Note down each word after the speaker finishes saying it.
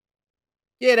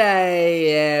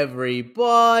G'day,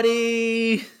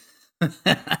 everybody. Stop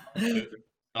doing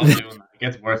that. It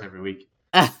gets worse every week.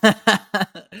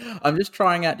 I'm just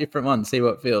trying out different ones, see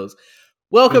what feels.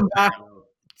 Welcome back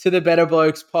to the Better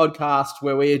Blokes podcast,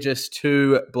 where we are just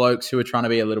two blokes who are trying to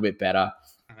be a little bit better.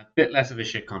 And a bit less of a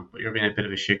shit cunt, but you're being a bit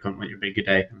of a shit cunt with your big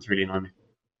day. It's really annoying me.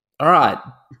 All right,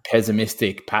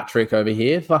 Pessimistic Patrick over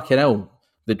here. Fucking hell,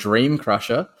 the dream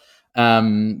crusher.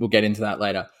 We'll get into that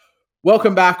later.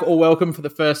 Welcome back, or welcome for the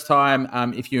first time.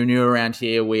 If you're new around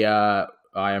here, I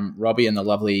am Robi, and the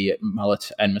lovely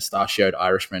mullet and mustachioed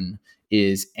Irishman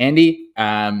is Andy.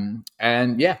 And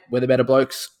yeah, we're the Better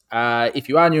Blokes. If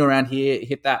you are new around here,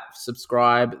 hit that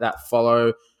subscribe, that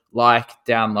follow, like,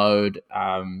 download,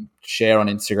 share on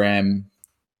Instagram,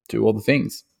 do all the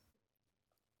things.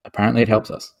 Apparently, it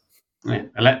helps us. Yeah,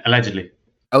 allegedly.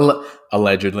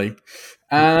 Allegedly.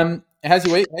 How's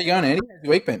your week? How you going, Andy? How's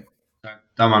your week been?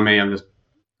 Don't mind me. I'm just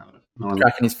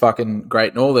cracking his fucking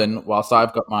Great Northern whilst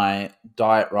I've got my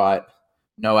diet right,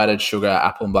 no added sugar,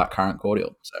 apple and blackcurrant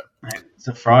cordial. So it's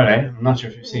a Friday. I'm not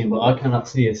sure if you've seen, but I cannot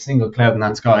see a single cloud in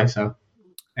that sky. So,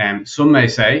 some may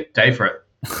say, day for it.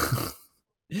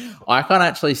 I can't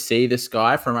actually see the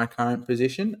sky from my current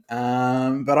position, but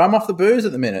I'm off the booze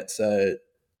at the minute. So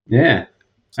yeah,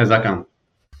 how's that going?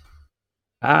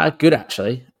 Good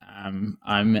actually.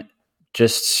 I'm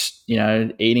just,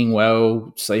 eating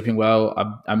well, sleeping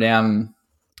well. I'm down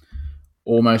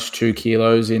almost 2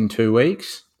 kilos in 2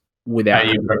 weeks. Are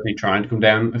you probably trying to come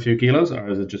down a few kilos, or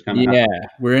is it just kind of? Yeah,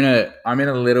 I'm in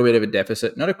a little bit of a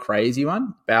deficit, not a crazy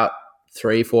one, about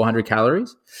 300-400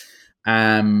 calories.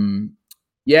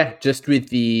 Yeah, just with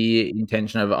the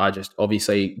intention of I just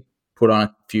obviously put on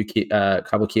a few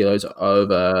couple of kilos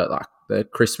over like the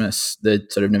Christmas, the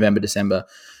sort of November, December,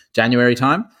 January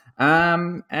time.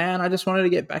 And I just wanted to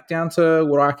get back down to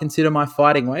what I consider my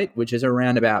fighting weight, which is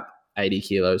around about 80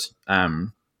 kilos.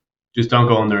 Just don't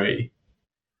go under 80.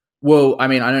 Well, I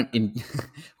mean, I don't.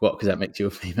 Because that makes you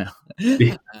a female.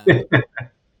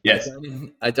 Yes.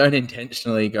 I don't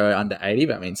intentionally go under 80,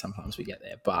 but I mean, sometimes we get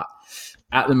there. But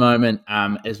at the moment,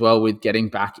 as well with getting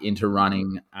back into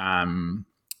running,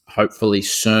 hopefully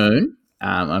soon,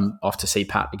 I'm off to see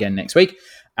Pat again next week.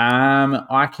 I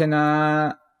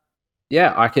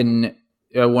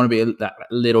want to be a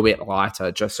little bit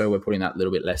lighter just so we're putting that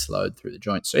little bit less load through the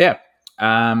joints. So, yeah.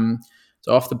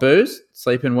 So off the booze,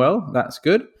 sleeping well. That's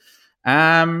good.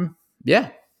 Yeah.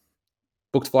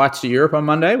 Booked flights to Europe on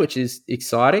Monday, which is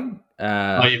exciting.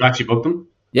 You've actually booked them?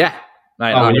 Yeah.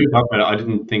 Mate, when you talked about it, I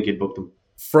didn't think you'd booked them.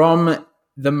 From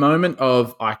the moment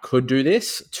of I could do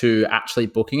this to actually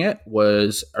booking it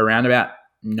was around about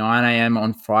 9 a.m.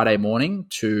 on Friday morning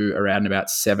to around about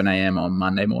 7 a.m. on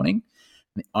Monday morning.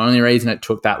 The only reason it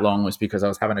took that long was because I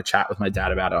was having a chat with my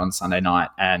dad about it on Sunday night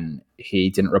and he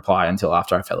didn't reply until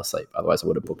after I fell asleep. Otherwise, I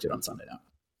would have booked it on Sunday night.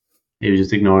 He was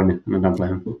just ignoring it, and I don't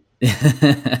blame him.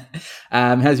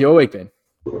 How's your week been?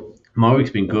 My week's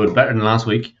been good. Better than last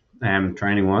week,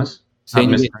 training-wise.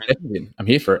 I'm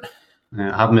here for it.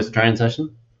 I haven't missed a training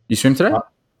session. You swim today?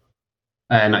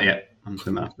 Not yet. I'm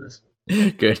swimming after this.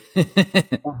 Good.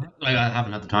 I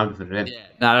haven't had the time to fit it in. Yeah.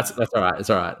 No, that's all right. It's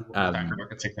all right. I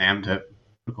work at 6 a.m. to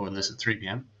recording this at 3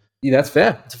 p.m. Yeah, that's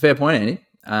fair. It's a fair point, Andy.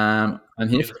 I'm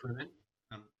here for it.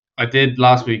 I did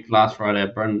last Friday. I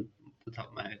burned the top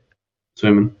of my head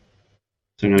swimming.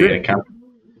 So now you get a cap.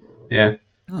 Yeah.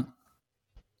 Oh.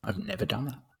 I've never done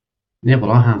that. Yeah, well,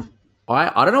 I have.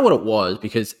 I don't know what it was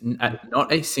because at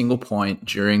not a single point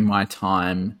during my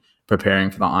time preparing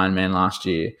for the Ironman last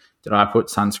year did I put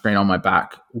sunscreen on my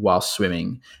back while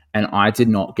swimming, and I did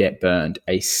not get burned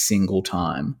a single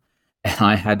time. And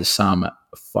I had some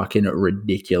fucking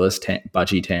ridiculous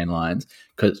budgie tan lines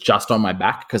just on my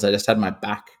back because I just had my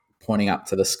back pointing up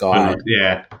to the sky.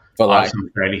 Yeah, for like some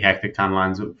fairly hectic tan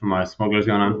lines from my smugglers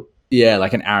going on. Yeah,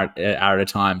 like an hour at a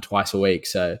time, twice a week.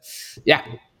 So yeah,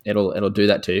 it'll do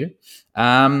that to you.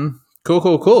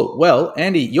 Cool. Well,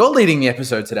 Andy, you're leading the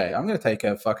episode today. I'm going to take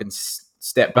a fucking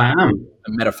step back, a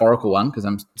metaphorical one because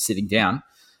I'm sitting down.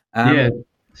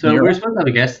 So we're supposed to have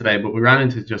a guest today, but we ran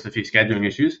into just a few scheduling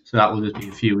issues, so that will just be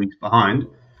a few weeks behind.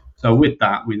 So with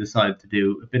that, we decided to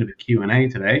do a bit of a Q&A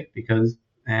today because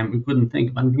we couldn't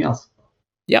think of anything else.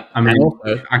 Yeah,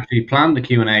 we actually planned the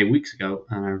Q&A weeks ago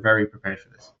and are very prepared for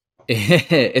this.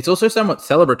 It's also somewhat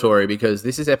celebratory because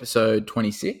this is episode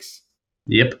 26.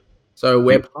 Yep. So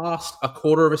we're past a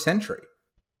quarter of a century.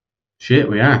 Shit,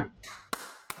 we are.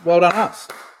 Well done us.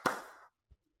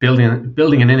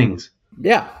 Building an innings.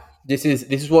 Yeah. This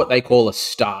is what they call a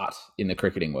start in the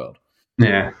cricketing world.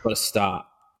 Yeah. What a start.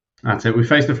 That's it. We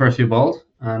faced the first few balls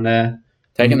and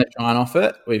taken the shine off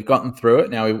it. We've gotten through it.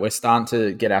 Now we're starting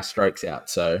to get our strokes out.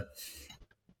 So,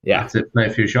 yeah. That's it. Play a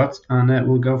few shots, and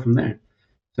we'll go from there.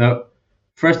 So,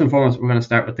 first and foremost, we're going to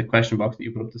start with the question box that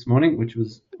you put up this morning, which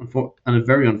was a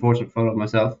very unfortunate photo of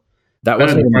myself. That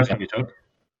was the first one you took,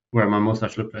 where my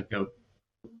mustache looked like a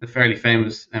fairly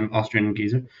famous Austrian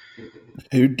geezer.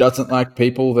 Who doesn't like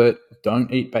people that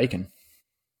don't eat bacon?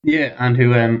 Yeah, and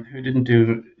who didn't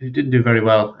do very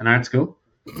well in art school,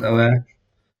 so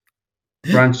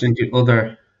branched into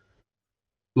other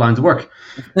lines of work.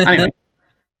 Anyway,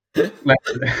 let's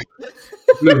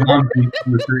move on to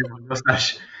the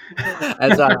mustache.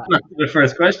 As the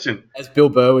first question, as Bill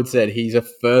Burr would said, he's a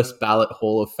first ballot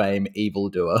Hall of Fame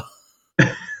evildoer.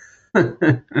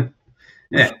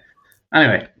 Yeah.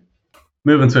 Anyway,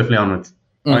 moving swiftly onwards.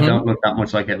 I don't look that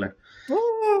much like Hitler.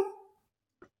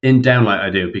 In downlight, I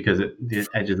do, because the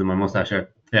edges of my mustache are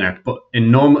thinner. But in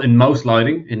most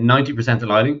lighting, in 90% of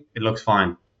lighting, it looks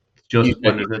fine. It's just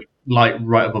when there's a light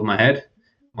right above my head,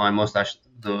 my mustache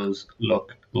does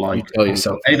look like you tell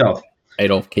yourself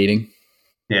Adolf Keating.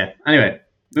 Yeah. Anyway,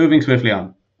 moving swiftly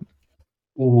on.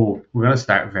 Oh, we're going to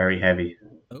start very heavy.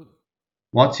 Oh.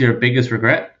 What's your biggest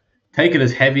regret? Take it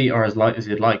as heavy or as light as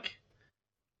you'd like.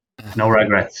 No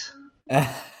regrets.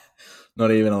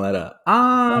 Not even a letter.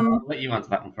 I'll let you answer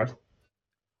that one first.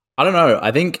 I don't know.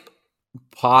 I think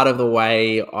part of the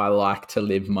way I like to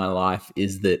live my life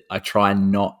is that I try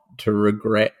not to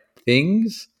regret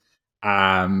things.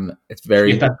 It's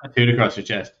very... Get that tattooed across your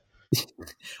chest.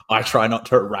 I try not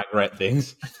to regret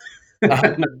things.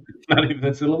 Not even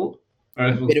a syllable?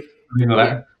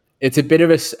 It's a bit of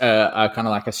a kind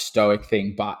of like a stoic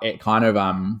thing, but it kind of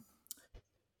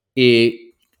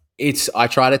I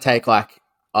try to take like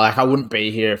I wouldn't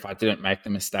be here if I didn't make the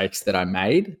mistakes that I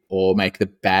made or make the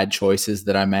bad choices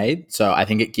that I made. So I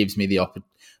think it gives me the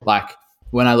like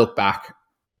when I look back,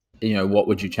 what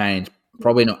would you change?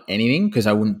 Probably not anything, because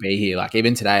I wouldn't be here. Like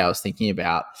even today I was thinking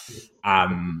about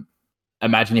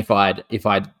imagine if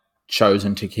I'd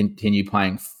chosen to continue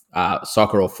playing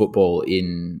soccer or football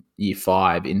in year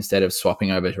 5 instead of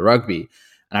swapping over to rugby.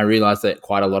 And I realized that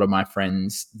quite a lot of my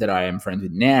friends that I am friends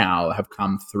with now have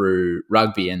come through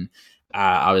rugby. And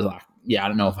I was like, yeah, I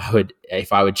don't know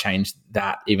if I would change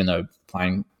that, even though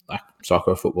playing like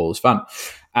soccer or football is fun.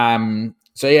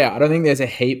 So yeah, I don't think there's a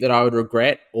heap that I would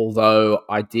regret. Although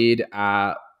I did,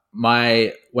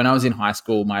 when I was in high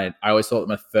school, I always thought that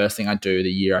my first thing I'd do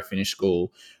the year I finished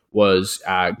school was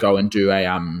go and do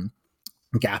a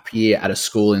gap year at a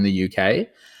school in the UK.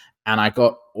 And I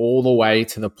got all the way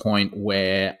to the point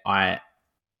where I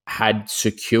had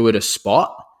secured a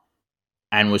spot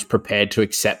and was prepared to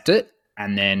accept it,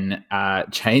 and then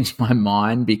changed my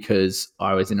mind because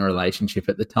I was in a relationship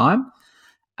at the time.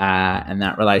 And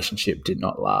that relationship did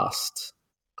not last,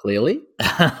 clearly.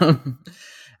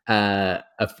 It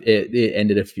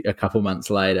ended a couple months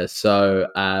later. So,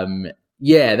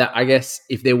 I guess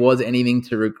if there was anything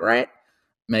to regret,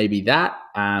 maybe that,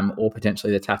 or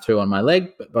potentially the tattoo on my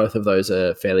leg. But both of those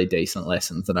are fairly decent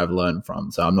lessons that I've learned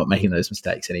from. So I'm not making those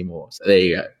mistakes anymore. So there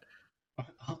you go.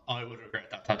 I would regret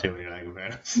that tattoo on your leg,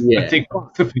 man. Yeah. I think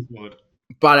most of people would.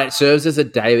 But it serves as a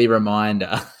daily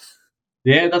reminder.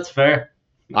 Yeah, that's fair.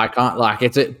 I can't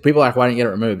people are like, why don't you get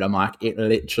it removed? I'm like, it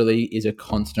literally is a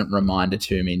constant reminder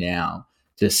to me now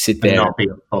to sit there. And not be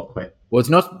a fuckwit. Well,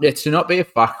 it's to not be a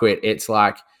fuckwit. It's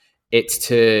like, it's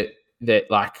to that,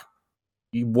 like,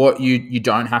 you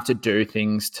don't have to do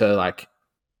things to like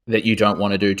that you don't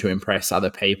want to do to impress other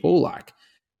people. Like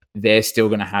they're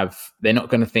not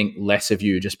going to think less of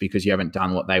you just because you haven't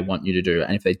done what they want you to do.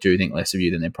 And if they do think less of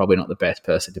you, then they're probably not the best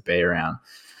person to be around.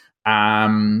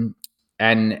 And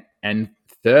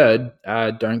third,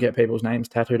 don't get people's names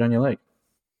tattooed on your leg.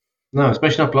 No,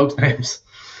 especially not blokes' names.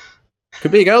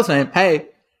 Could be a girl's name. Hey.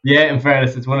 Yeah, in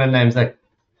fairness, it's one of the names that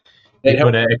it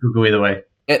could go either way.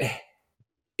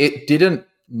 It didn't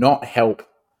not help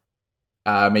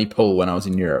me pull when I was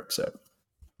in Europe. So,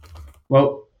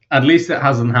 well, at least it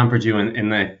hasn't hampered you in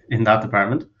that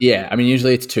department. Yeah, I mean,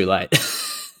 usually it's too late.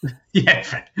 Yeah,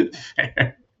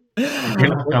 fair.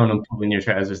 You're not going and pulling your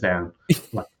trousers down.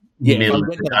 Like,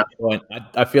 that point,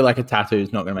 I feel like a tattoo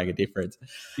is not going to make a difference.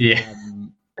 Yeah.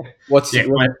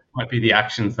 Might be the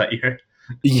actions that you're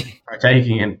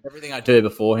partaking in. Everything I do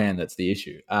beforehand, that's the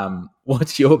issue.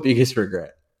 What's your biggest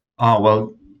regret? Oh,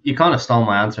 well, you kind of stole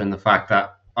my answer in the fact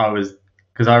that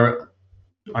because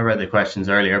I read the questions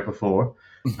earlier before,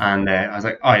 and I was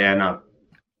like, oh yeah, no.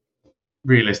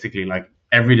 Realistically, like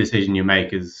every decision you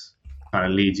make is kind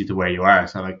of leads you to where you are.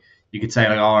 So like you could say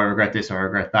like, oh, I regret this or I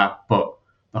regret that, but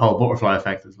the whole butterfly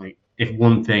effect is like if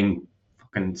one thing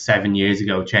fucking 7 years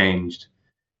ago changed,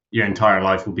 your entire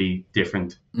life will be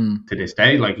different to this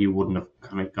day. Like you wouldn't have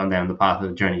kind of gone down the path of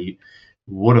the journey you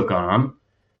would have gone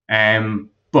on.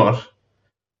 But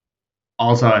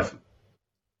also,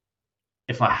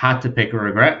 if I had to pick a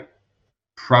regret,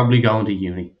 probably going to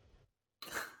uni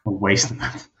or wasting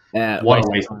that. What a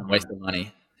waste of time, waste of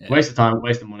money. Yeah. Waste of time,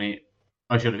 waste of money.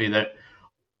 I should have either.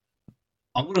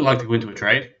 I would have liked to go into a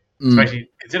trade, especially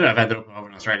considering I've ended up over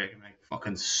in Australia. I can make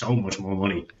fucking so much more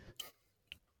money.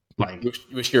 Like,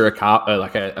 wish you're a car,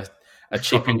 like a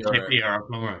chippy or a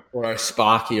plumber, or a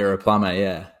sparky or a plumber.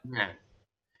 Yeah,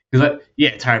 because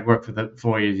it's hard work for the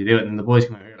 4 years you do it, and the boys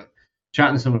come out here like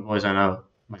chatting to some of the boys I know.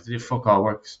 Like they do fuck all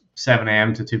work 7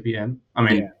 a.m. to 2 p.m. I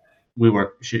mean, we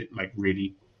work like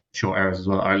really short hours as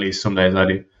well, or at least some days I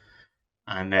do.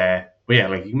 And but yeah,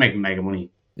 like you can make mega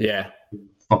money. Yeah,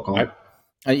 fuck all.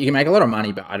 You can make a lot of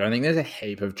money, but I don't think there's a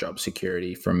heap of job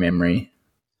security from memory.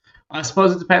 I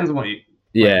suppose it depends on what you.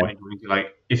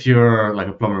 Like if you're like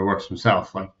a plumber who works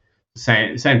himself, like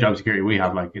the same job security we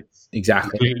have, like it's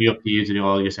completely up to you to do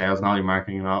all your sales and all your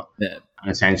marketing and all. Yeah. And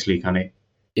essentially, kind of,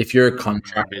 if you're a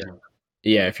contractor,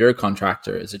 if you're a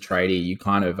contractor as a tradie, you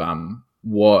kind of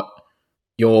what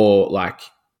you're like,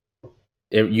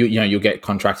 you'll get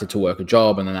contracted to work a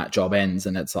job, and then that job ends,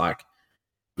 and it's like,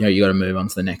 you got to move on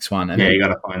to the next one. And you got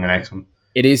to find the next one.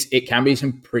 It can be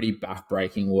some pretty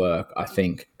backbreaking work, I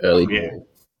think, early.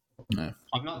 No.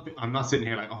 I'm not sitting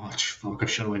here like, oh fuck, I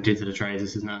should have went into the trades.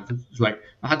 This is not. It's like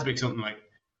I had to pick something like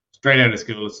straight out of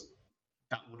school.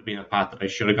 That would have been a path that I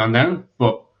should have gone down.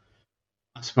 But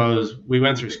I suppose we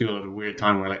went through school at a weird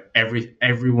time where like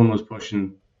everyone was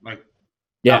pushing like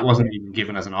that wasn't even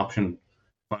given as an option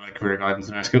by like career guidance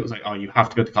in our school. It was like, oh, you have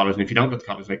to go to college, and if you don't go to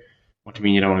college, like, what do you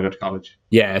mean you don't want to go to college?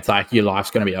 Yeah, it's like your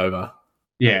life's going to be over.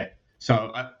 Yeah,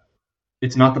 so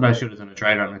it's not that I should have done a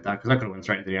trade out like that, because I could have went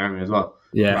straight into the army as well.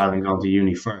 Yeah, rather than going to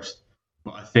uni first.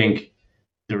 But I think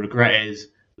the regret is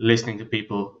listening to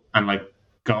people and like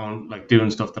going like doing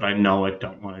stuff that I know I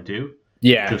don't want to do.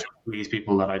 Yeah, just please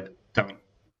people that I don't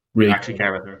really actually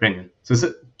care about their opinion. So it's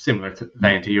similar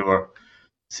to your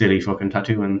silly fucking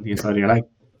tattoo on the inside of your leg.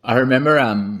 I remember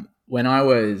when I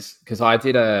was, because I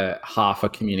did a half a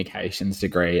communications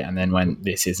degree, and then when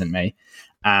this isn't me.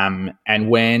 And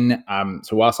when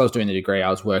so whilst I was doing the degree, I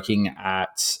was working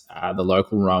at the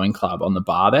local rowing club on the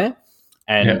bar there,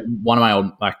 and one of my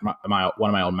old one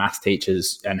of my old maths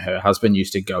teachers and her husband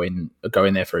used to go in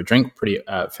there for a drink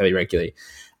fairly regularly,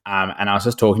 and I was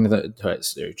just talking to her,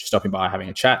 just stopping by having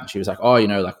a chat, and she was like, "Oh,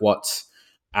 like what's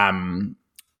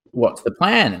the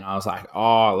plan?" And I was like,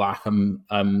 "Oh, like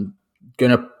I'm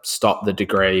gonna stop the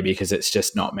degree because it's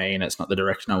just not me, and it's not the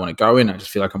direction I want to go in. I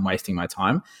just feel like I'm wasting my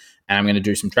time." And I'm going to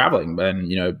do some traveling, and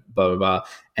blah blah blah.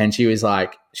 And she was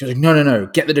like, no,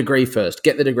 get the degree first.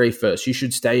 Get the degree first. You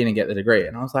should stay in and get the degree.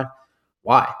 And I was like,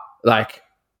 why? Like,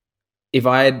 if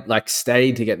I had like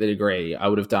stayed to get the degree, I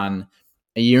would have done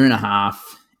a year and a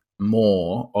half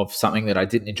more of something that I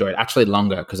didn't enjoy. Actually,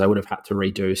 longer, because I would have had to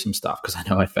redo some stuff because I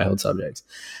know I failed subjects.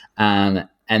 And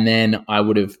then I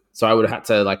would have had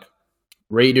to like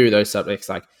redo those subjects,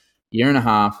 like year and a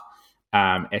half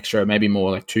extra, maybe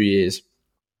more, like 2 years.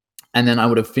 And then I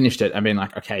would have finished it and been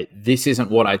like, okay, this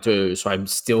isn't what I do, so I'm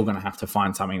still going to have to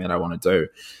find something that I want to do.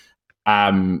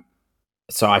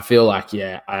 So I feel like,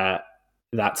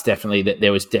 that's definitely that.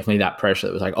 There was definitely that pressure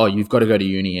that was like, oh, you've got to go to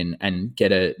uni and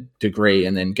get a degree,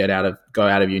 and then go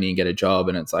out of uni and get a job.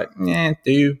 And it's like,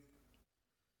 do you?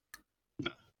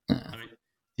 I mean,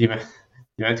 you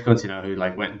went to country now who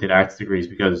like went and did arts degrees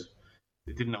because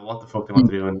they didn't know what the fuck they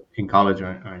wanted to do in college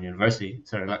or in university.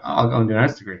 So they're like, oh, I'll go and do an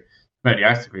arts degree. About the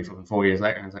arts degree fucking 4 years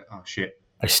later, and I was like, oh shit,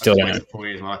 I still don't know. 4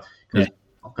 years of my life, because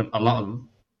a lot of them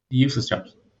useless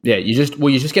jobs. Yeah, you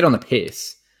just get on the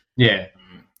piss. Yeah,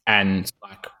 and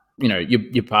like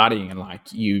you're partying, and like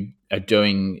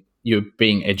you're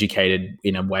being educated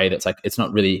in a way that's like it's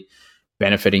not really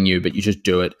benefiting you, but you just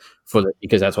do it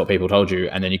because that's what people told you,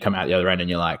 and then you come out the other end and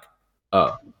you're like,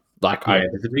 oh, like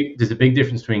there's a big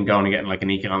difference between going and getting like an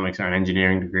economics or an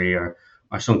engineering degree or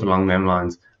something along them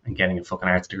lines and getting a fucking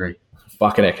arts degree.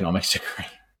 Fucking economics degree.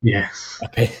 Yeah.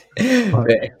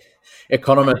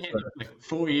 Economics. Like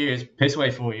 4 years, piss away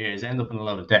 4 years, end up in a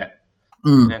load of debt,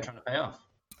 and then trying to pay off.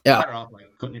 Yeah. Better off like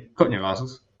cutting your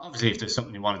losses. Obviously, if there's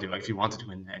something you want to do, like if you want to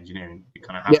do in engineering, you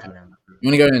kind of have to. You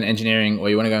want to go into engineering, or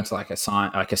you want to go into like a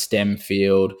science, like a STEM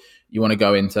field. You want to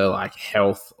go into like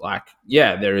health. Like,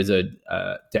 there is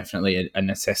definitely a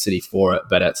necessity for it,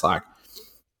 but it's like,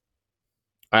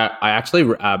 I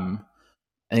actually I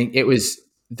think it was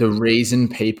the reason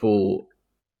people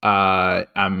are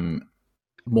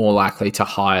more likely to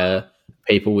hire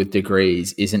people with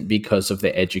degrees isn't because of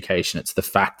their education. It's the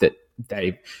fact that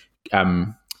they've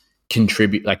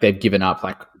contribute, like they've given up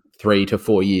like 3 to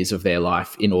 4 years of their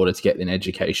life in order to get an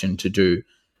education to do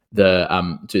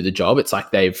the job. It's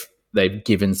like they've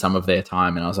given some of their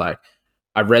time, and I was like,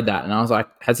 I read that and I was like,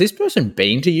 has this person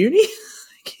been to uni?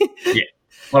 Yeah.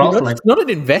 Well, also, it's not an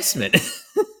investment.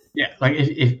 Yeah, like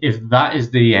if that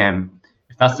is the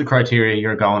if that's the criteria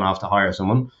you're going off to hire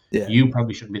someone, you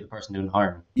probably shouldn't be the person doing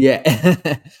hiring. Yeah.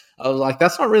 I was like,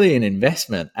 that's not really an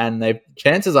investment, and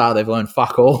chances are they've learned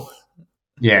fuck all.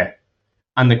 Yeah.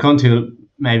 And the cunt who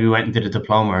maybe went and did a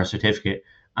diploma or a certificate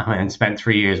and then spent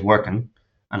 3 years working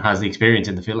and has the experience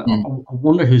in the field, I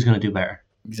wonder who's going to do better.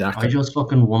 Exactly. I just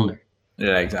fucking wonder.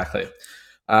 Yeah, exactly.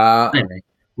 Anyway,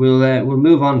 we'll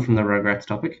move on from the regrets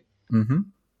topic. Mm-hmm.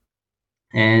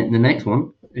 And the next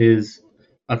one is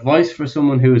advice for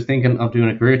someone who is thinking of doing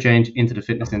a career change into the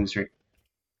fitness industry.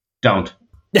 Don't.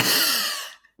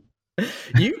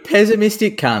 You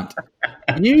pessimistic cunt.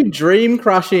 You dream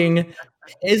crushing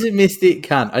pessimistic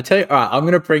cunt. I tell you, all right, I'm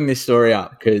going to bring this story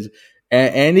up because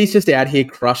Andy's just out here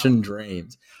crushing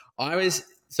dreams.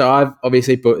 I've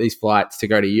obviously booked these flights to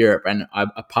go to Europe, and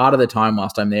a part of the time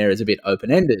whilst I'm there is a bit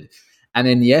open-ended. And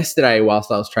then yesterday,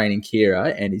 whilst I was training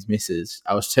Kira and his missus,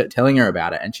 I was telling her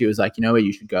about it, and she was like, you know where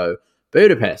you should go?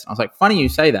 Budapest. I was like, funny you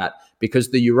say that, because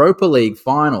the Europa League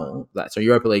final, so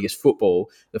Europa League is football,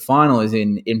 the final is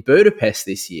in Budapest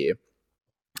this year.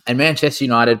 And Manchester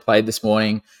United played this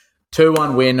morning,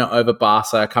 2-1 win over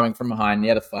Barca, coming from behind.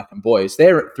 Yeah, the fucking boys.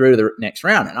 They're through to the next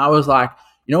round. And I was like,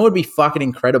 you know what would be fucking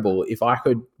incredible if I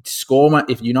could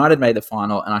if United made the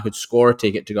final and I could score a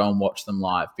ticket to go and watch them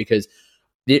live, because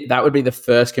that would be the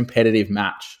first competitive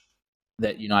match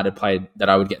that United played that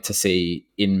I would get to see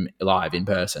live in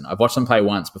person. I've watched them play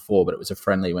once before, but it was a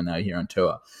friendly when they were here on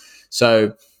tour.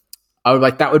 So I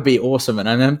would that would be awesome. And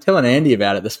I'm telling Andy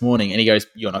about it this morning, and he goes,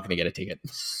 "You're not going to get a ticket."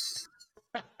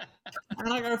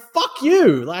 And I go, "Fuck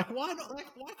you! Like, why not? Like,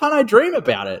 why can't I dream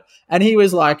about it?" And he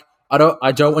was like, "I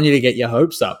don't want you to get your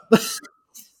hopes up."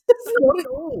 Not at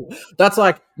all. That's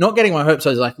like not getting my hopes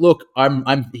up. I was like, look,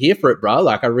 I'm here for it, bro.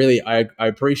 Like, I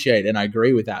appreciate and I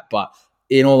agree with that, but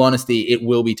in all honesty, it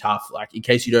will be tough. Like, in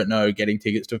case you don't know, getting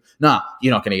tickets to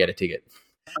you're not going to get a ticket.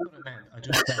 I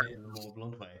just said it in a more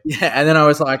blunt way. Yeah, and then I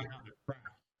was like,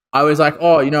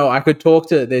 oh, I could talk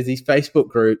to. There's these Facebook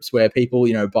groups where people,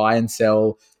 buy and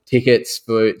sell tickets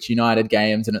for United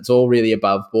games, and it's all really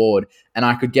above board. And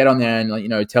I could get on there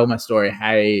and tell my story.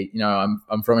 Hey,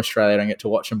 I'm from Australia. I don't get to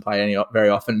watch them play very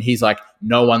often. And he's like,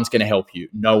 no one's going to help you.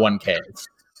 No one cares.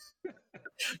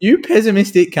 You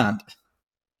pessimistic cunt.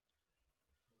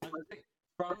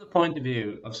 From the point of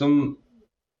view of some,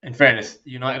 in fairness,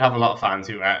 United have a lot of fans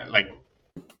who are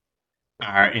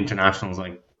internationals,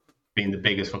 like being the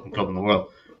biggest fucking club in the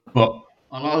world. But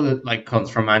a lot of the cunts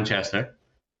from Manchester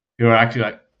who are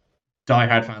actually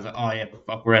diehard fans, like, oh yeah,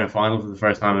 fuck, we're in a final for the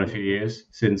first time in a few years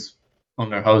since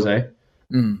under Jose.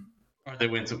 Or they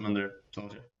win something under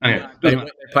Solskjaer. Anyway, they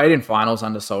played in finals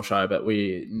under Solskjaer, but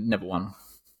we never won.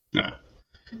 No,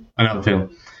 I know the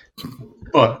feeling.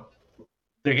 But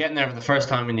they're getting there for the first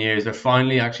time in years. They're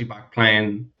finally actually back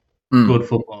playing good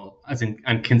football,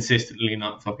 and consistently,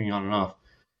 not fucking on and off.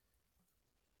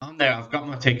 I'm there. I've got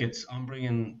my tickets. I'm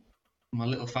bringing my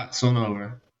little fat son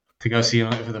over to go see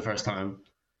United for the first time.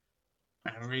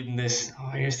 And I'm reading this. Oh,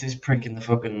 here's this prick in the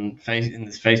fucking face in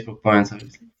this Facebook bio. So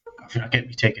if you're not getting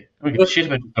me ticket, I don't give a shit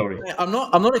about the story. I'm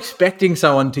not expecting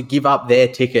someone to give up their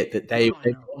ticket that they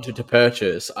wanted to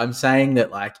purchase. I'm saying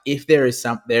that if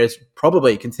there's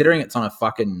probably, considering it's on a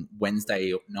fucking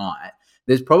Wednesday night,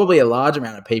 there's probably a large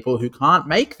amount of people who can't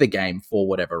make the game for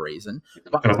whatever reason,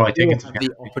 but buy tickets have the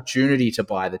opportunity to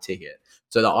buy the ticket.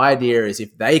 So the idea is,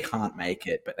 if they can't make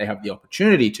it, but they have the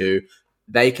opportunity to,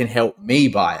 they can help me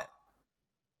buy it.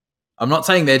 I'm not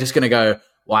saying they're just going to go,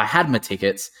 well, I had my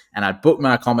tickets and I booked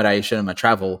my accommodation and my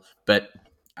travel, but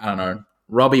I don't know,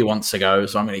 Robi wants to go,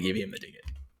 so I'm going to give him the ticket.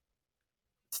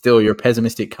 Still, you're a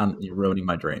pessimistic cunt and you're ruining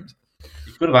my dreams.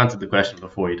 You could have answered the question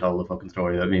before you told the fucking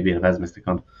story about me being a pessimistic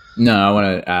cunt. No, I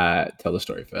want to tell the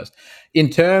story first.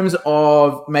 In terms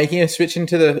of making a switch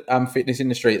into the fitness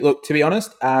industry, look, to be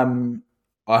honest, I'm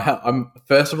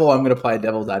first of all, I'm going to play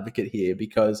devil's advocate here,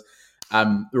 because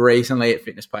recently at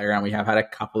Fitness Playground, we have had a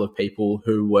couple of people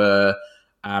who were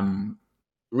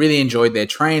really enjoyed their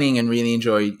training and really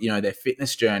enjoyed their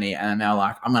fitness journey, and they're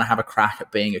like, I'm going to have a crack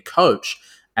at being a coach,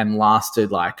 and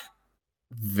lasted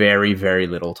very, very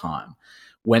little time.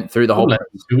 Went through the whole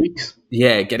 2 weeks.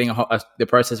 Yeah, getting the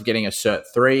process of getting a Cert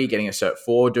 3, getting a Cert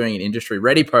 4, doing an industry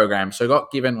ready program. So got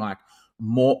given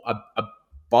more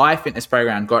by Fitness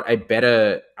Playground, got a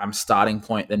better starting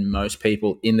point than most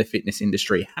people in the fitness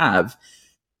industry have.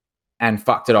 and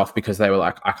fucked it off because they were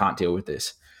like, I can't deal with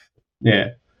this. Yeah.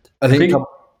 I think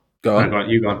go on.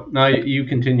 You go. No, you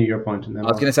continue your point. And then I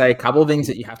was going to say a couple of things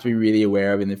that you have to be really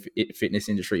aware of in the fitness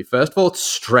industry. First of all, it's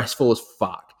stressful as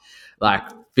fuck, like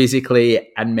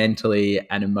physically and mentally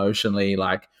and emotionally.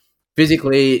 Like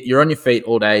physically, you're on your feet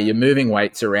all day, you're moving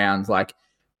weights around. Like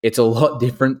it's a lot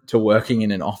different to working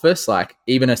in an office. Like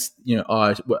even I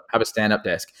have a stand-up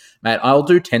desk, mate. I'll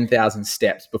do 10,000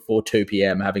 steps before 2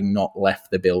 p.m. having not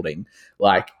left the building.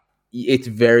 Like it's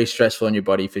very stressful on your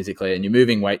body physically, and you're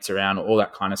moving weights around, all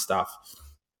that kind of stuff.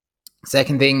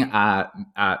 Second thing,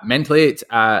 mentally, it's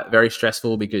very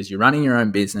stressful because you're running your own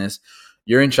business.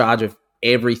 You're in charge of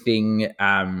everything.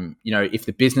 If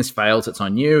the business fails, it's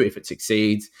on you. If it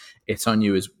succeeds, it's on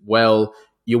you as well.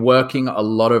 You're working a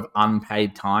lot of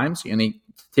unpaid time. So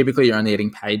typically you're only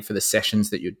getting paid for the sessions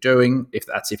that you're doing. If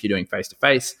you're doing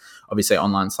face-to-face, obviously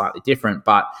online slightly different.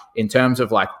 But in terms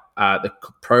of like the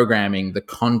programming, the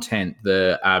content,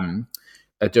 the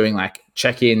doing like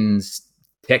check-ins,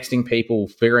 texting people,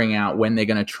 figuring out when they're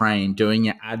going to train, doing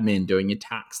your admin, doing your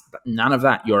tax. None of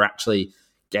that you're actually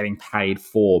getting paid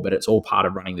for, but it's all part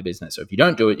of running the business. So if you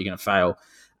don't do it, you're going to fail.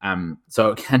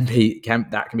 So it can be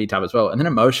tough as well. And then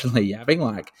emotionally, you're having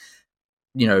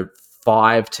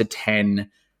 5 to 10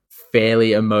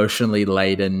 fairly emotionally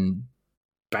laden,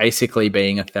 basically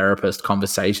being a therapist,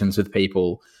 conversations with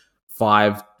people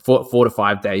 4 to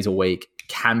 5 days a week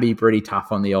can be pretty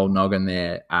tough on the old noggin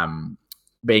there.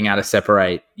 Being able to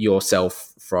separate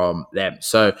yourself from them.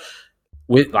 So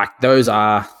with those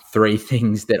are 3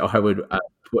 things that I would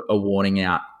put a warning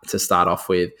out to start off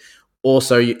with.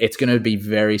 Also, it's going to be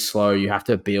very slow. You have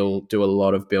to do a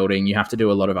lot of building. You have to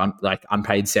do a lot of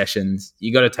unpaid sessions.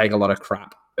 You got to take a lot of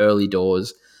crap early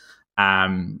doors.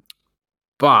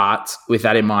 But with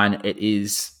that in mind, it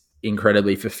is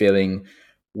incredibly fulfilling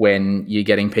when you're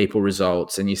getting people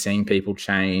results and you're seeing people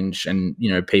change, and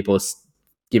people are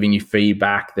giving you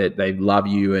feedback that they love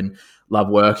you and love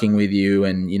working with you,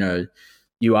 and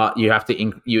you have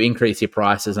to increase your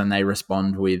prices, and they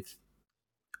respond with,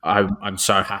 I'm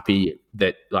so happy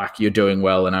that you're doing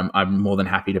well, and I'm more than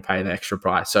happy to pay the extra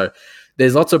price. So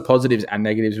there's lots of positives and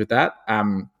negatives with that.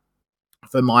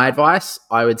 For my advice,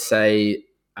 I would say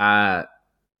don't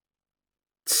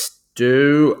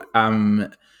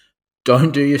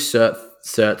do your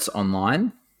certs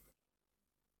online.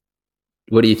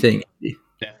 What do you think?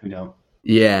 Definitely don't.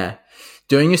 Yeah.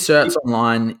 Doing your certs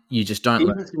online, you just don't.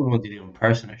 Even some of them you do in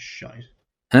person are shite.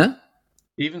 Huh?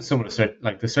 Even some of the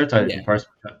certs, the certs I did in person.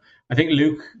 I think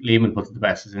Luke Lehman put it the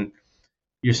best, is in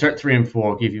your cert 3 and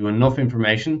 4 give you enough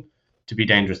information to be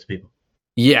dangerous to people.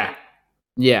 Yeah.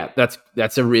 Yeah,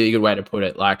 that's a really good way to put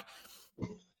it.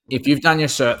 If you've done your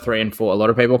cert 3 and 4, a lot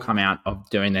of people come out of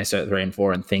doing their cert 3 and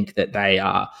 4 and think that they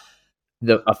are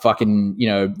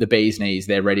the bee's knees.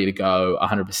 They're ready to go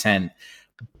 100%.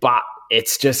 But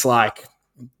it's just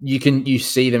you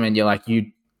see them and you're like,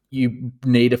 you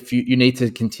need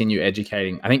to continue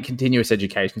educating. I think continuous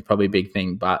education is probably a big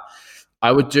thing, but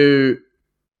I would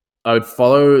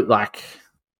follow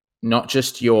not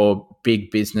just your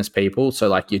big business people. So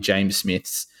your James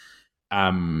Smiths,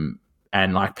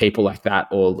 and people like that,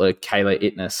 or the Kayla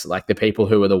Itness, the people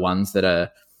who are the ones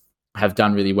that have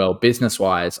done really well business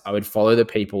wise. I would follow the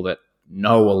people that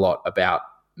know a lot about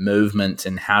movement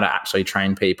and how to actually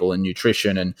train people and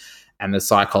nutrition and the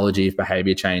psychology of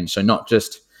behavior change. So not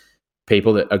just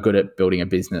people that are good at building a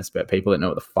business, but people that know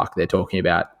what the fuck they're talking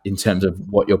about in terms of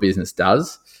what your business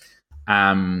does.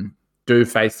 Do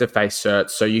face-to-face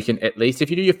certs. So you can, at least if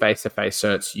you do your face-to-face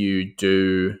certs,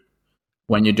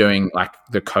 when you're doing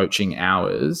the coaching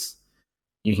hours,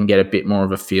 you can get a bit more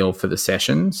of a feel for the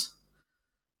sessions.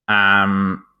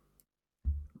 But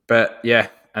yeah,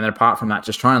 and then apart from that,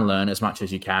 just try and learn as much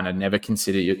as you can, and never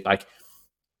consider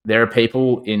there are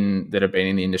people that have been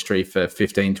in the industry for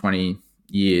 15, 20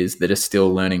 years that are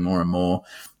still learning more and more,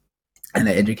 and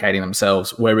they're educating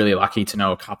themselves. We're really lucky to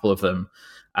know a couple of them.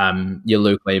 Your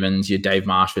Luke Lehmans, your Dave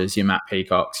Marshes, your Matt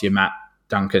Peacocks, your Matt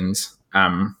Duncans.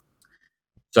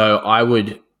 So I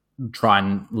would try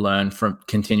and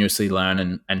continuously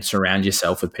learn and surround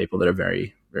yourself with people that are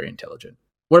very, very intelligent.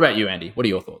 What about you, Andy? What are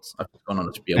your thoughts? I've gone on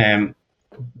a spiel.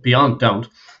 Beyond don't.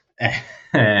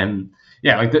 The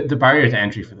barrier to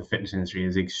entry for the fitness industry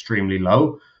is extremely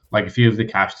low. If you have the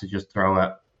cash to just throw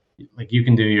at, you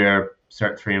can do your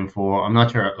cert 3 and 4. I'm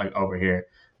not sure over here.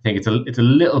 I think it's a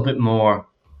little bit more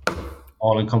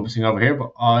all encompassing over here,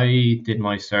 but I did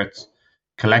my certs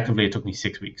collectively. It took me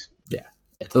 6 weeks. Yeah,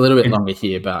 it's a little bit longer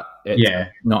here, but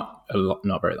not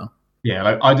very long.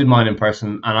 Yeah, I did mine in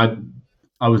person, and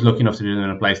I was lucky enough to do it in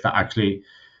a place that actually,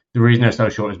 the reason they're so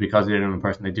short is because they did it in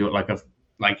person. They do it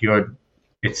like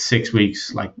it's 6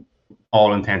 weeks, like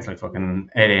all intense, like fucking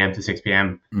 8 a.m. to 6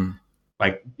 p.m.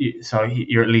 Like, so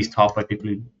you're at least taught by people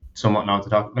who somewhat know what to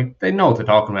talk, like they know what they're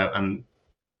talking about. And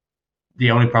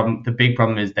the big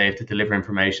problem is they have to deliver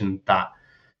information that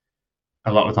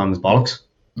a lot of the time is bollocks.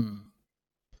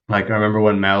 Like, I remember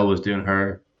when Mel was doing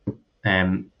her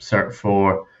Cert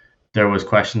 4, there was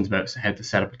questions about how to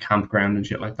set up a campground and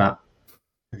shit like that,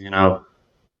 you know,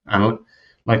 and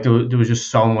like there was just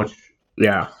so much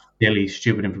silly,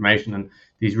 stupid information, and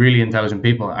these really intelligent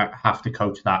people have to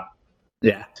coach that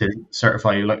to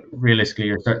certify you. Like, realistically,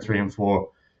 your Cert 3 and 4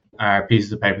 are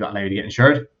pieces of paper that allow you to get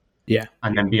insured,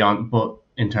 and then beyond. But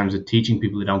in terms of teaching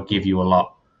people, they don't give you a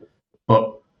lot,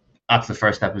 but that's the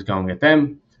first step, is going to get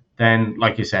them. Then,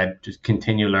 like you said, just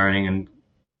continue learning and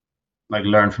like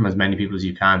learn from as many people as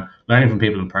you can. Learning from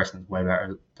people in person is way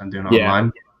better than doing it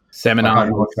online. Seminars. Like,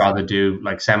 I'd much rather do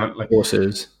like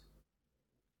courses.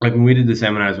 Like when we did the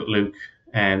seminars with Luke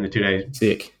and the 2 days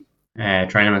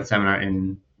training seminar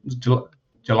in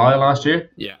July last year.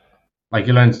 Yeah. Like,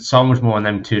 you learn so much more in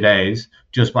them 2 days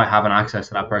just by having access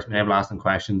to that person, being able to ask them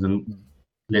questions and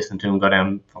listen to them go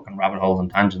down fucking rabbit holes and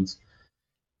tangents,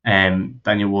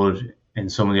 than you would in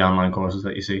some of the online courses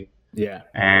that you see. Yeah.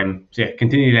 So yeah,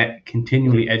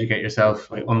 continually educate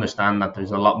yourself. Like, understand that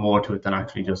there's a lot more to it than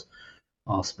actually just,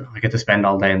 I get to spend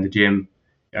all day in the gym.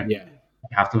 Yeah.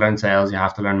 You have to learn sales. You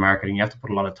have to learn marketing. You have to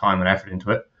put a lot of time and effort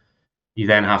into it. You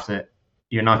then have to.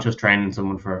 You're not just training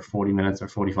someone for 40 minutes or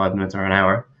 45 minutes or an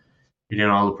hour. You're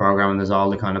doing all the programming. There's all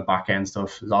the kind of back end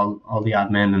stuff. There's all the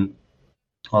admin and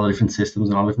all the different systems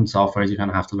and all the different softwares you kind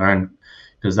of have to learn,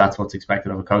 because that's what's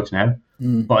expected of a coach now.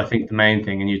 But I think the main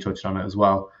thing, and you touched on it as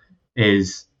well,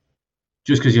 is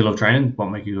just because you love training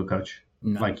won't make you a good coach.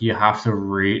 No. Like, you have to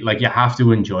you have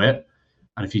to enjoy it.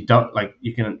 And if you don't, like,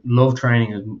 you can love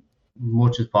training as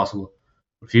much as possible.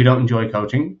 But if you don't enjoy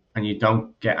coaching and you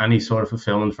don't get any sort of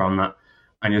fulfillment from that,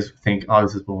 and you just think, oh,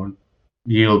 this is boring,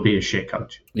 you'll be a shit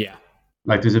coach. Yeah.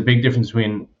 Like, there's a big difference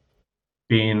between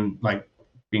being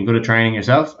good at training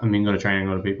yourself and being good at training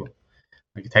other people.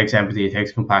 Like, it takes empathy, it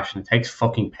takes compassion, it takes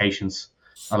fucking patience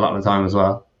a lot of the time as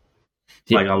well.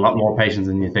 Like, a lot more patience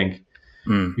than you think.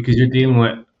 Because you're dealing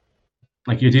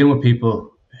with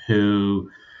people who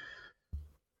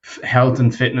health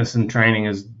and fitness and training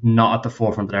is not at the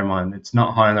forefront of their mind. It's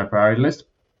not high on their priority list.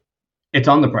 It's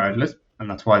on the priority list, and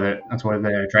that's why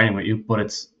they're training with you, but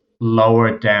it's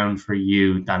lower down for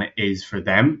you than it is for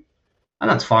them. And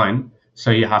that's fine. So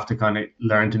you have to kind of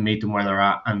learn to meet them where they're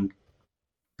at and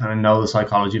kind of know the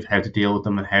psychology of how to deal with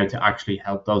them and how to actually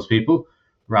help those people,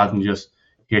 rather than just,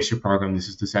 here's your program, this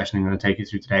is the session I'm going to take you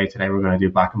through today. Today we're going to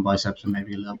do back and biceps and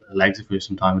maybe a little bit of legs if we have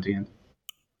some time at the end.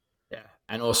 Yeah.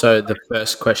 And also, the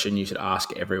first question you should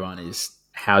ask everyone is,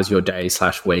 how's your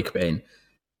day/week been?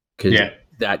 Because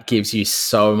that gives you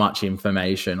so much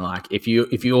information. Like, if you've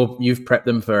prepped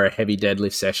them for a heavy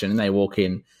deadlift session and they walk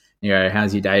in, you go,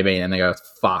 how's your day been? And they go,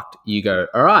 fucked. You go,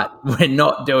 all right, we're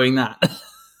not doing that.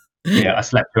 Yeah, I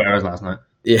slept 2 hours last night.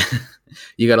 Yeah.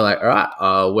 You got to all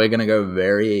right, we're going to go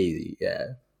very easy. Yeah.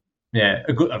 Yeah,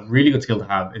 a really good skill to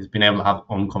have is being able to have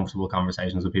uncomfortable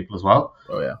conversations with people as well.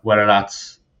 Oh, yeah. Whether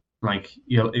that's, like,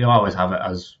 you'll always have it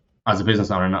as a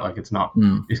business owner, not like it's not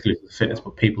exclusive to fitness,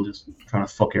 but people just trying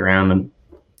to fuck you around and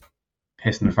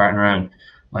pissing and farting around,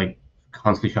 like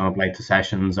constantly showing up late to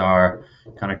sessions or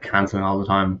kind of cancelling all the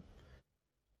time.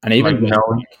 And even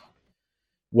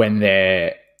when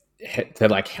they're to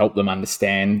like help them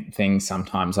understand things,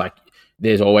 sometimes like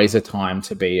there's always a time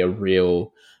to be a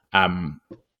real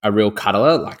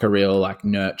cuddler, like a real like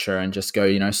nurture, and just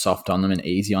go, soft on them and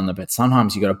easy on them. But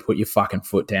sometimes you got to put your fucking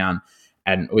foot down,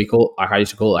 and I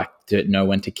used to call it, like, to know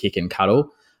when to kick and cuddle.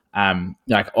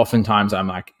 Like, oftentimes I'm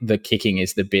like, the kicking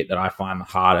is the bit that I find the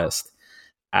hardest,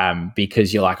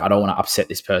 because you're like, I don't want to upset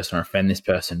this person or offend this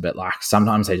person, but like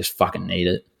sometimes they just fucking need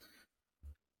it.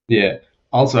 Yeah.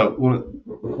 Also,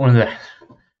 one of the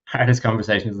hardest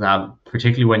conversations to have,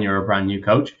 particularly when you're a brand new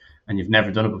coach and you've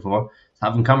never done it before, is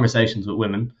having conversations with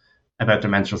women about their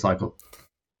menstrual cycle.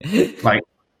 Like,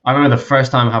 I remember the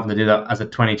first time having to do that as a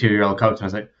 22-year-old coach, and I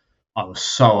was like, I was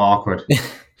so awkward.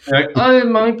 Like, oh, it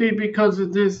might be because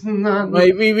of this and that.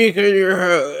 Maybe because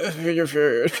you're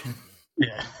hurt.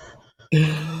 Yeah.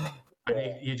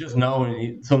 You just know,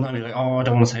 and sometimes you're like, oh, I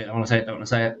don't want to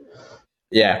say it.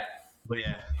 Yeah. But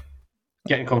yeah,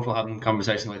 getting comfortable having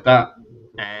conversations like that.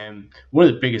 One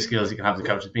of the biggest skills you can have as a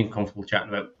coach is being comfortable chatting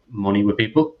about money with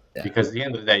people. Yeah. Because at the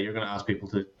end of the day, you're going to ask people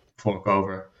to fork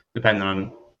over, depending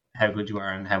on how good you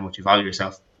are and how much you value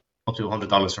yourself, up to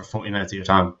 $100 for 40 minutes of your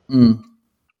time.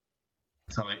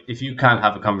 So if you can't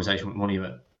have a conversation with money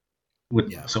about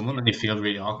with someone and you feel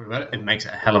really awkward about it, it makes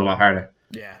it a hell of a lot harder.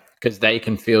 Yeah, because they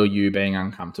can feel you being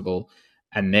uncomfortable,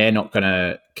 and they're not going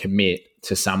to commit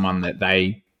to someone that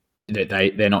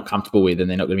they're not comfortable with, and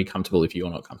they're not going to be comfortable if you're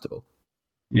not comfortable.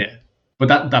 Yeah, but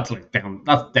that's like down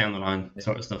the line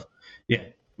sort of stuff. Yeah,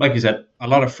 like you said, a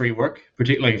lot of free work,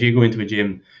 particularly if you go into a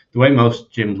gym. The way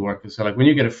most gyms work is so like when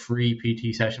you get a free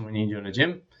PT session when you're in a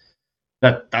gym,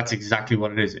 that's exactly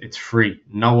what it is. It's free.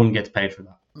 No one gets paid for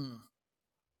that.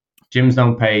 Gyms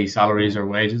don't pay salaries or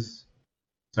wages.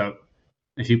 So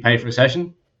if you pay for a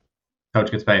session, coach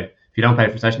gets paid. If you don't pay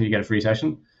for a session, you get a free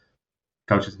session.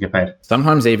 Coach doesn't get paid.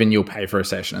 Sometimes even you'll pay for a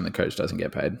session and the coach doesn't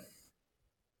get paid.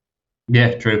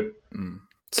 Yeah, true.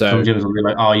 So some gyms will be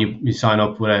like, oh, you sign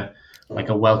up with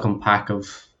a welcome pack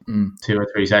of 2 or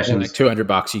 3 sessions. Yeah, like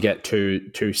 $200, you get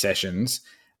two sessions,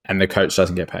 and the coach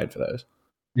doesn't get paid for those.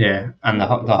 Yeah, and the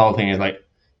whole thing is like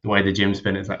the way the gym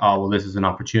spin. It's like, oh well, this is an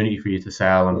opportunity for you to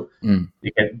sell, and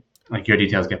you get like your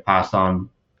details get passed on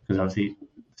because obviously the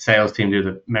sales team do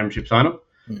the membership sign up,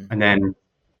 and then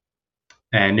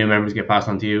new members get passed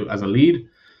on to you as a lead,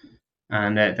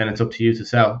 and then it's up to you to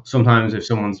sell. Sometimes if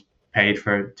someone's paid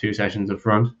for 2 sessions up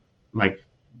front, like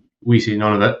we see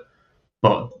none of it,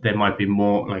 but there might be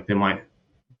more, like that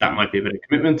might be a bit of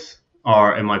commitment,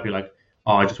 or it might be like,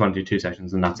 oh, I just want to do 2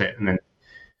 sessions and that's it, and then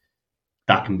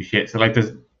that can be shit. So like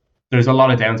there's a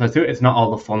lot of downsides to it. It's not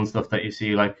all the fun stuff that you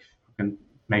see, like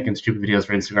making stupid videos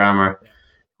for Instagram or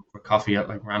for coffee at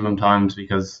like random times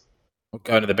because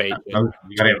going to the beach. You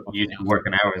got to use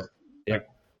working hours, like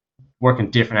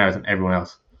working different hours than everyone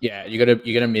else. Yeah, you're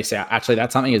gonna miss out. Actually,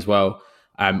 that's something as well.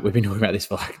 We've been talking about this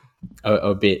for like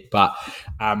a bit, but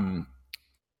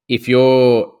if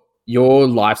your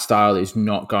lifestyle is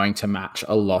not going to match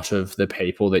a lot of the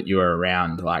people that you're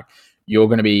around, like you're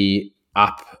going to be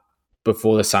up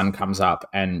before the sun comes up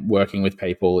and working with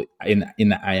people in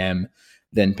the AM,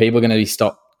 then people are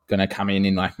going to come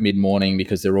in like mid-morning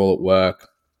because they're all at work.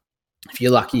 If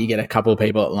you're lucky, you get a couple of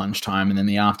people at lunchtime, and then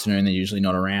the afternoon they're usually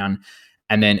not around.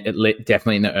 And then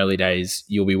definitely in the early days,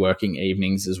 you'll be working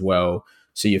evenings as well.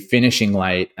 So you're finishing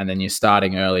late, and then you're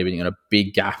starting early, but you've got a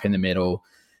big gap in the middle.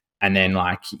 And then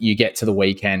like you get to the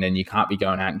weekend and you can't be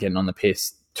going out and getting on the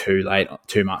piss too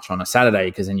much on a Saturday,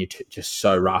 because then you're just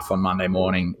so rough on Monday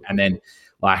morning. And then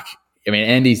like, I mean,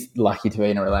 Andy's lucky to be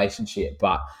in a relationship,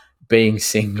 but being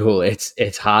single,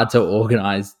 it's hard to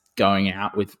organize going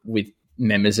out with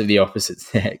members of the opposite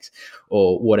sex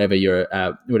or whatever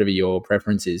your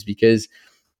preference is, because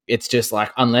it's just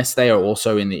like, unless they are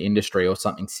also in the industry or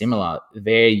something similar,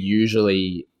 they're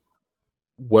usually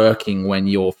working when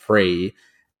you're free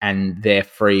and they're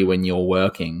free when you're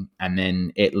working, and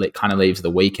then it kind of leaves the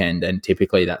weekend, and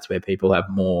typically that's where people have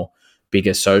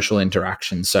bigger social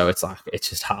interactions. So it's like, it's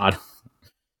just hard.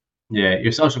 Yeah,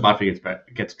 your social battery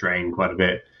gets drained quite a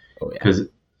bit because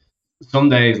some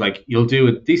days like you'll do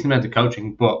a decent amount of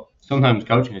coaching, but sometimes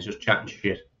coaching is just chatting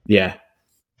shit. Yeah,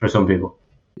 for some people.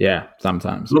 Yeah,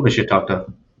 sometimes. Love a shit talk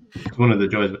though. It's one of the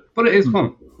joys of it, but it is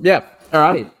fun. Yeah. All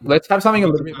right, let's have something a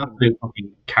little bit absolute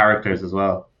fucking characters as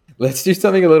well. Let's do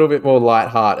something a little bit more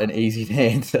light-hearted and easy to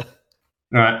answer.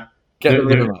 All right.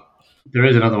 There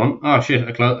is another one. Oh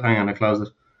shit! Hang on, I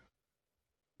closed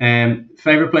it.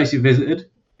 Favorite place you visited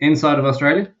inside of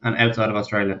Australia and outside of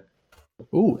Australia?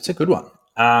 Ooh, it's a good one.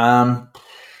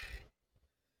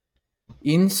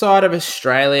 Inside of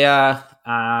Australia,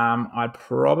 I'd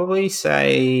probably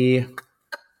say.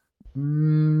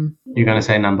 You're going to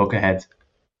say Nambucca Heads.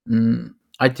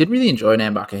 I did really enjoy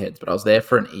Nambucca Heads, but I was there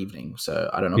for an evening, so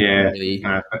I don't know.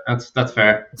 Yeah, that's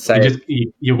fair.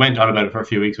 You went on about it for a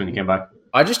few weeks when you came back.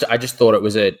 I just thought it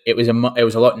was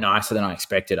a lot nicer than I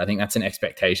expected. I think that's an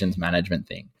expectations management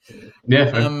thing.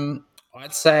 Yeah. Fair.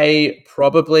 I'd say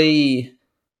probably,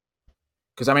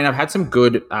 because I mean I've had some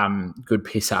good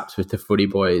piss ups with the footy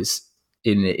boys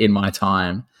in my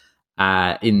time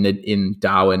in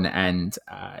Darwin and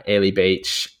Airlie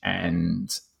Beach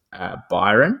and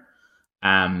Byron.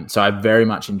 So I very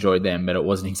much enjoyed them, but it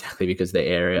wasn't exactly because of the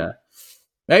area.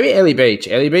 Maybe Airlie Beach.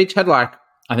 Airlie Beach had I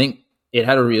think it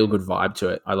had a real good vibe to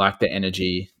it. I like the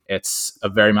energy. It's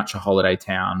very much a holiday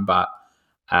town, but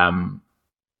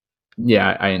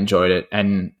yeah, I enjoyed it.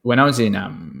 And when I was in,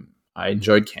 I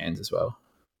enjoyed Cairns as well.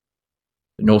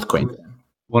 North Queensland.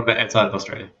 What about outside of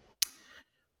Australia?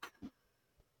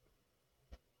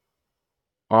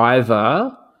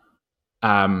 Either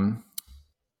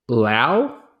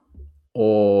Laos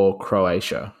or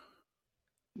Croatia.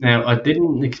 Now, I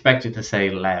didn't expect you to say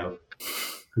Laos.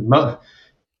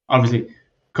 Obviously,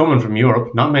 coming from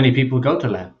Europe, not many people go to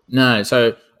Laos. No,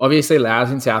 so obviously Laos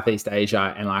in Southeast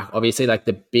Asia, and obviously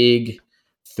the big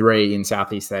three in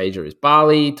Southeast Asia is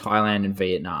Bali, Thailand, and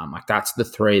Vietnam. Like that's the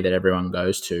three that everyone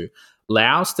goes to.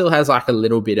 Laos still has like a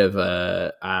little bit of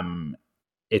a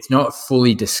it's not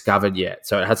fully discovered yet,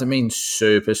 so it hasn't been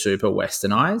super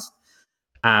westernized.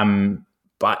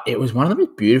 But it was one of the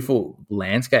most beautiful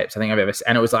landscapes I think I've ever seen,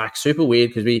 and it was like super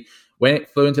weird because when it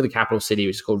flew into the capital city,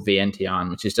 which is called Vientiane,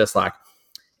 which is just like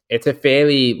it's a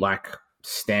fairly like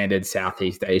standard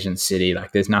Southeast Asian city.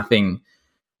 Like there's nothing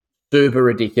super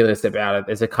ridiculous about it.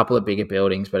 There's a couple of bigger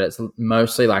buildings, but it's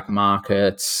mostly like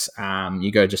markets.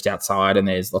 You go just outside and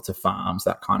there's lots of farms,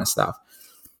 that kind of stuff.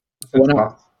 Sounds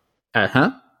class.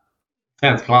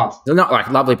 Sounds class. They're not like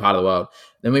lovely part of the world.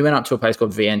 Then we went up to a place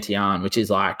called Vientiane, which is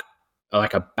like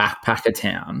a backpacker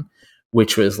town,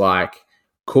 which was like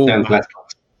cool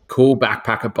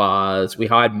backpacker bars. We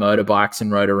hired motorbikes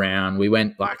and rode around. We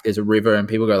went like there's a river and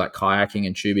people go like kayaking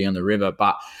and tubing on the river,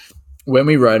 but when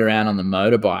we rode around on the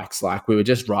motorbikes, like we were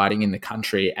just riding in the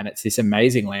country and it's this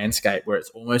amazing landscape where it's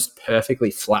almost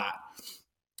perfectly flat.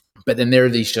 But then there are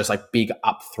these just like big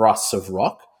up thrusts of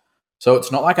rock. So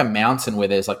it's not like a mountain where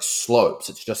there's like slopes.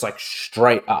 It's just like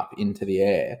straight up into the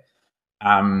air.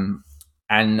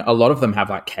 And a lot of them have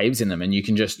like caves in them and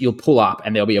you'll pull up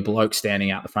and there'll be a bloke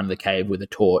standing out the front of the cave with a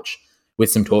torch,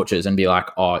 with some torches and be like,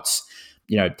 oh, it's,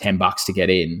 $10 to get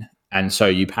in. And so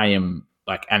you pay him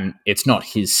like, and it's not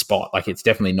his spot. Like it's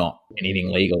definitely not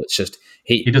anything legal. It's just,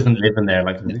 he doesn't live in there.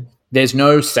 Like there's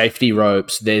no safety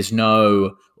ropes. There's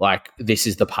no like, this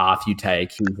is the path you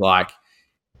take. He's like,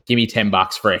 give me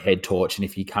 $10 for a head torch. And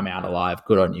if you come out alive,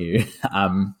 good on you.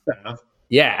 Fair enough.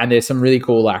 Yeah, and there's some really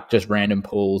cool, like, just random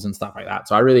pools and stuff like that.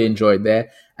 So I really enjoyed there.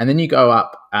 And then you go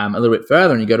up a little bit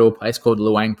further and you go to a place called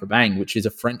Luang Prabang, which is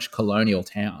a French colonial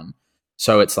town.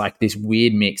 So it's like this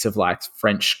weird mix of, like,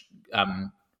 French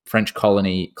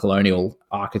colonial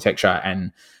architecture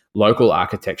and local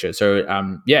architecture. So,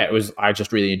 it was – I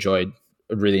just really enjoyed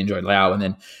Laos. And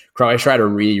then Croatia had a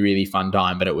really, really fun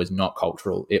time, but it was not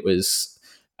cultural. It was –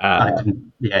 I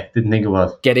didn't think it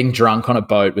was. Getting drunk on a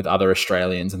boat with other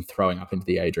Australians and throwing up into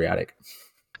the Adriatic.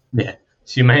 Yeah.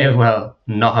 So you may as well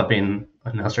not have been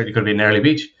in Australia. You could have been in Early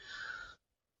Beach.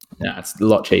 No, it's a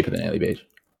lot cheaper than Early Beach.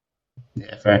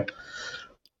 Yeah, fair.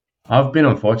 I've been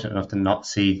unfortunate enough to not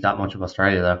see that much of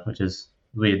Australia, though, which is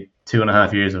we had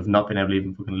 2.5 years of not being able to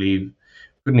even fucking leave.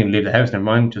 Couldn't even leave the house, never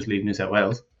mind, just leave New South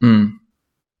Wales. Mm.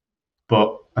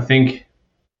 But I think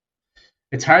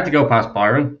it's hard to go past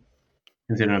Byron,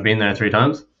 considering I've been there 3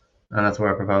 times, and that's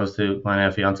where I proposed to my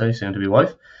now fiance, soon to be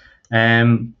wife.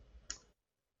 I'll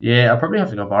probably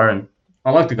have to go Byron.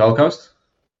 I like the Gold Coast.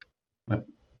 Like,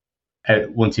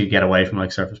 once you get away from like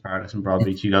Surfers Paradise and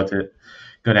Broadbeach, you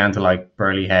go down to like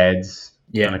Burleigh Heads,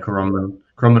 and Currumbin.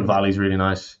 Currumbin Valley is really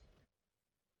nice.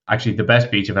 Actually, the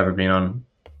best beach I've ever been on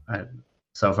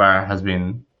so far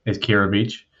is Kira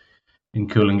Beach in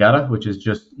Coolangatta, which is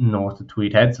just north of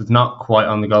Tweed Head. So it's not quite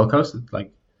on the Gold Coast. It's like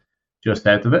just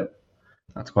out of it.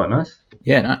 That's quite nice.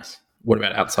 Yeah, nice. What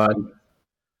about outside?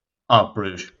 Oh,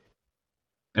 Bruges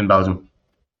in Belgium.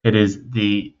 It is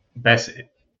the best.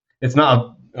 It's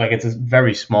not it's a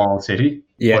very small city,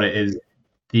 but it is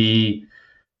the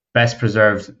best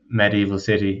preserved medieval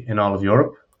city in all of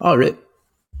Europe. Oh, really?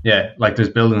 Yeah, like there's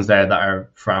buildings there that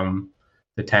are from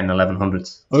the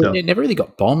 1100s. Oh, so, it never really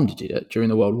got bombed, did it, during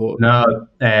the World War? No.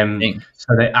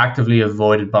 So they actively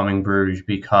avoided bombing Bruges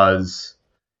because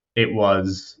it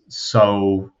was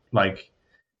so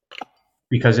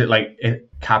because it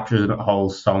captures and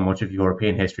holds so much of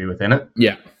European history within it.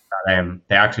 Yeah.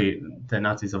 The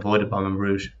Nazis avoided bombing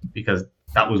Bruges because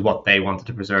that was what they wanted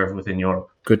to preserve within Europe.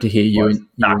 Good to hear you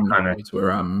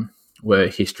were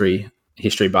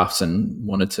history buffs and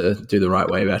wanted to do the right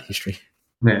way about history.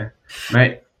 Yeah,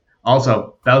 mate.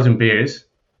 Also, Belgian beers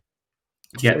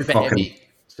get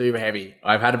super heavy.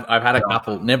 I've had a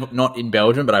couple. Never, not in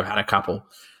Belgium, but I've had a couple.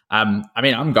 I'm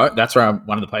going. That's where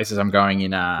one of the places I'm going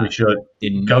in. We should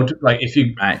go to if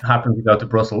you happen to go to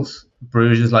Brussels.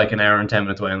 Bruges is like an hour and 10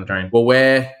 minutes away on the train. Well,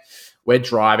 we're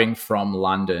driving from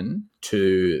London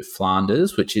to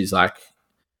Flanders, which is like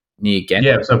near Ghent.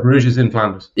 Yeah, so Bruges is in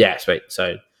Flanders. Yeah, sweet.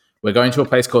 So we're going to a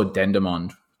place called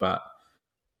Dendermonde, but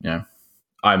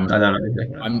I'm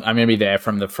going to be there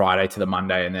from the Friday to the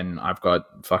Monday, and then I've got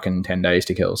fucking 10 days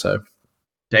to kill. So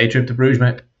day trip to Bruges,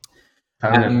 mate.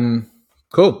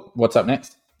 Cool. What's up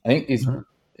next? I think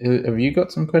have you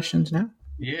got some questions now?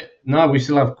 Yeah. No, we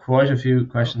still have quite a few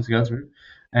questions to go through.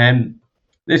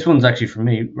 This one's actually for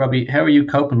me. Robbie, how are you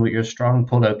coping with your strong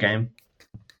pullout game?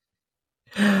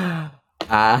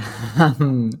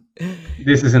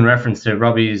 This is in reference to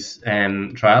Robbie's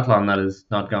triathlon that is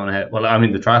not going ahead. Well, I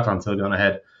mean, the triathlon's still going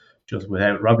ahead just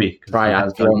without Robbie.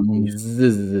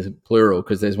 Triathlons, plural,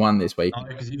 because there's one this week. Oh,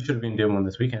 because you should have been doing one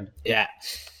this weekend. Yeah.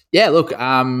 Look,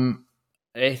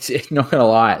 it's not gonna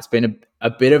lie, it's been a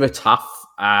bit of a tough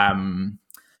thing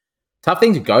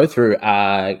to go through.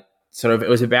 It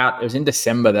was in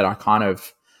December that I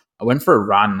went for a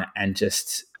run and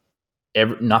just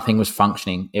nothing was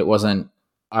functioning. It wasn't.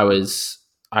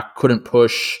 I couldn't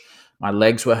push. My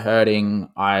legs were hurting.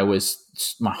 My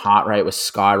heart rate was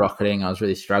skyrocketing. I was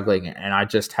really struggling, and I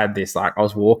just had this I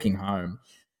was walking home,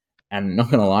 and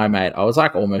not gonna lie, mate, I was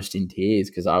almost in tears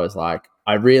because I was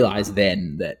I realized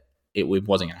then that it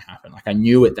wasn't gonna happen. I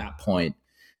knew at that point,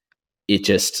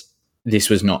 this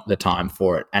was not the time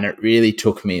for it, and it really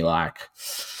took me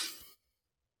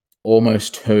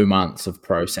almost 2 months of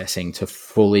processing to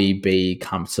fully be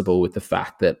comfortable with the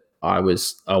fact that I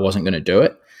wasn't going to do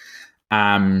it.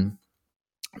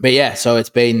 But yeah, so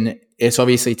it's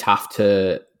obviously tough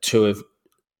to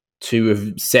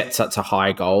have set such a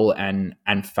high goal and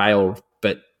fail,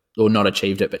 or not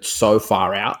achieved it, but so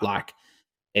far out,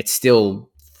 it's still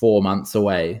 4 months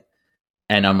away,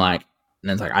 and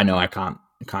it's I know I can't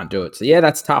do it. So yeah,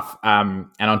 that's tough. And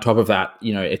on top of that,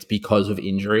 it's because of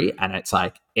injury, and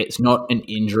it's not an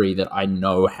injury that I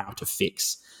know how to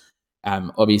fix.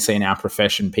 Obviously in our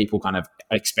profession, people kind of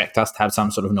expect us to have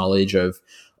some sort of knowledge of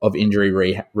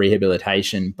injury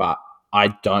rehabilitation, but I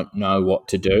don't know what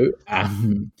to do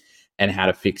and how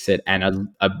to fix it. And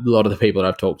a lot of the people that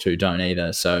I've talked to don't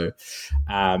either. So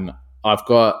I'm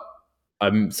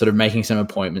sort of making some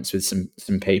appointments with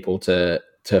some people to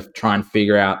try and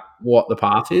figure out what the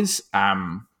path is,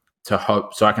 so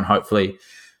I can hopefully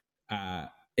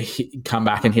come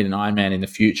back and hit an Ironman in the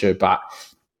future. But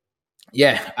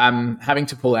yeah, having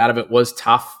to pull out of it was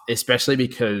tough, especially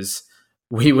because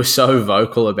we were so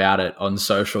vocal about it on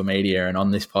social media and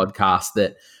on this podcast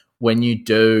that when you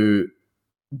do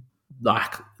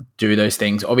those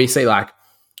things, obviously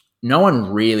no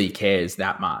one really cares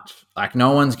that much.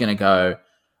 No one's going to go,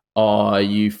 "Oh,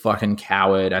 you fucking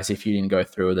coward," as if you didn't go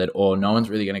through with it, or no one's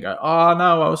really going to go, "Oh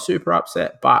no, I was super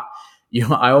upset." But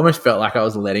I almost felt like I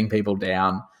was letting people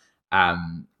down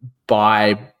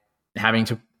by having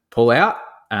to pull out,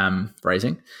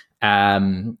 phrasing,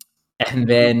 and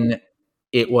then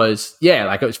it was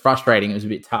it was frustrating. It was a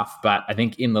bit tough, but I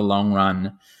think in the long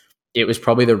run, it was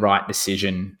probably the right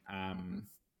decision.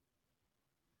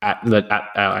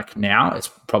 Now, it's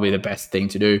probably the best thing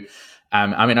to do.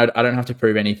 I don't have to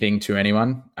prove anything to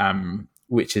anyone,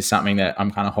 which is something that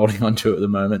I'm kind of holding on to at the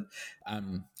moment.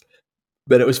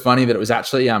 But it was funny that it was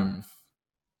actually I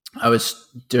was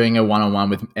doing a one-on-one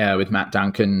with Matt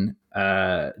Duncan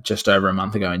just over a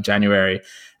month ago in January,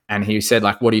 and he said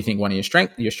what do you think one of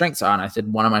your strengths are? And I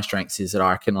said one of my strengths is that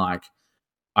I can I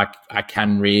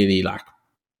can really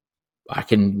I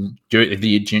can do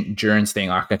the endurance thing.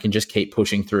 I can just keep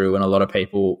pushing through when a lot of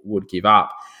people would give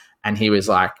up. And he was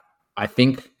I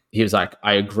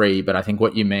agree, but I think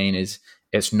what you mean is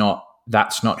that's not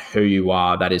who you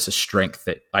are. That is a strength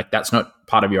that that's not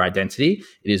part of your identity.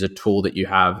 It is a tool that you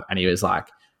have. And he was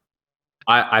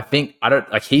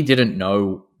he didn't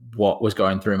know what was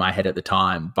going through my head at the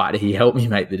time, but he helped me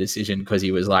make the decision because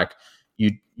he was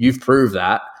you've proved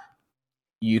that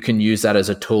you can use that as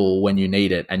a tool when you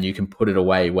need it, and you can put it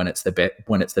away when it's the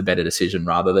better decision,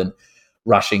 rather than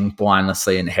rushing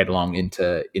blindlessly and headlong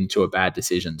into a bad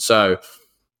decision. So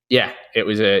yeah, it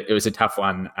was a tough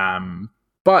one.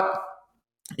 But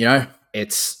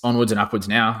it's onwards and upwards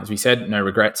now. As we said, no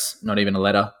regrets, not even a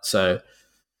letter. So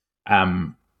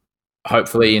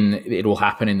hopefully it will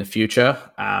happen in the future.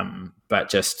 But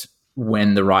just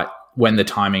when the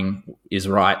timing is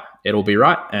right, it'll be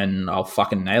right, and I'll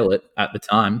fucking nail it at the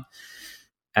time.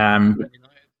 United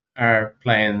are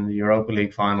playing the Europa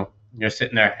League final. You're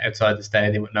sitting there outside the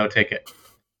stadium with no ticket.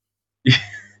 You'd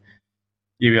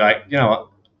be like, you know what?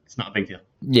 It's not a big deal.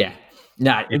 Yeah.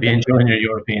 No, you'd be enjoying your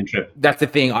European trip. That's the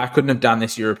thing. I couldn't have done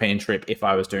this European trip if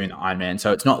I was doing the Ironman.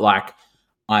 So it's not like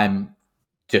I'm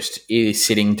just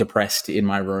sitting depressed in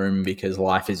my room because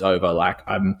life is over.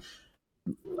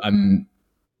 I'm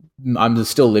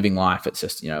still living life. It's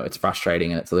just, it's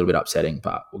frustrating and it's a little bit upsetting,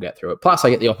 but we'll get through it. Plus, I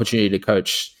get the opportunity to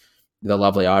coach the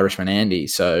lovely Irishman Andy.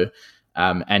 So,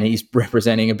 and he's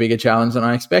representing a bigger challenge than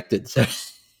I expected. So,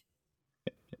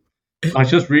 I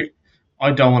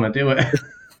don't want to do it.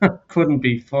 Couldn't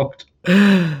be fucked.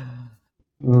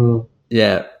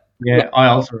 Yeah. I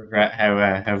also regret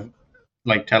how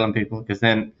telling people, because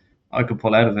then I could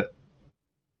pull out of it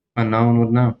and no one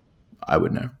would know. I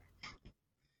would know.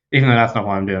 Even though that's not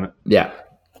why I'm doing it. Yeah.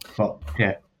 But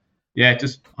I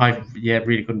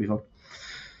really couldn't be fucked.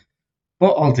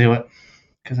 But I'll do it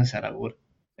because I said I would.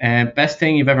 Best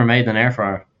thing you've ever made in an air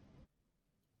fryer?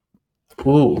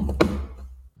 Ooh.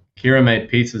 Kira made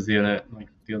pizzas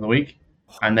the other week,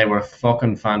 and they were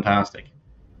fucking fantastic.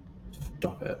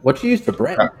 Stop it. What do you use for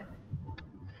bread?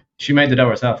 She made the dough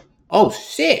herself. Oh,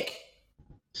 sick.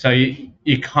 So I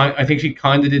think she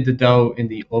kind of did the dough in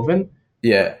the oven.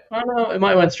 Yeah. Oh no, it might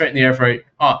have went straight in the air fryer.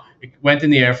 Oh, it went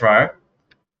in the air fryer.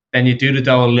 Then you do the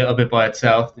dough a little bit by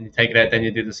itself. Then you take it out. Then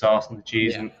you do the sauce and the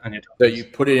cheese and your toppings. So you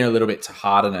put it in a little bit to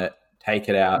harden it. Take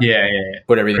it out. Yeah.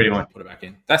 Put everything. Pretty much. Put it back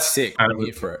in. That's sick. And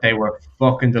they were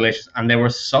fucking delicious, and they were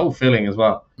so filling as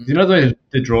well. You know the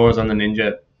drawers on the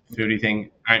Ninja foodie thing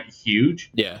aren't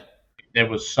huge. Yeah. It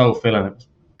was so filling. It was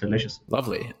delicious.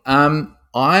 Lovely.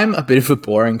 I'm a bit of a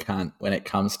boring cunt when it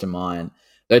comes to mine.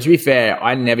 Though to be fair,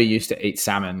 I never used to eat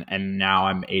salmon, and now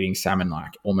I'm eating salmon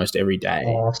like almost every day.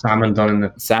 Oh, salmon done in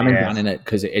it. Done in it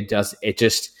because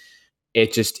it's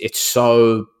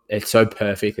so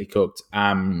perfectly cooked.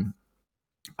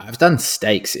 I've done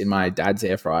steaks in my dad's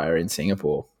air fryer in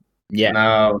Singapore. Yeah.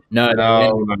 No.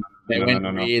 They went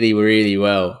really, really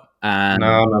well.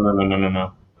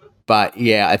 No. But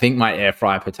yeah, I think my air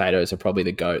fryer potatoes are probably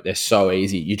the GOAT. They're so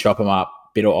easy. You chop them up,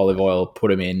 bit of olive oil,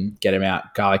 put them in, get them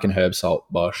out, garlic and herb salt,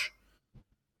 bosh.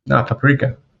 No,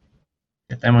 paprika.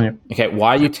 Get them on your... Okay,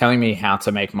 why are you telling me how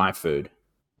to make my food?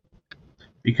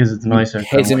 Because it's nicer.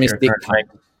 Pessimistic.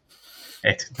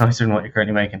 It's nicer than what you're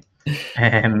currently making.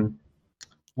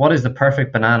 What is the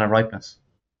perfect banana ripeness?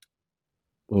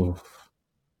 Ooh.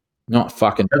 Not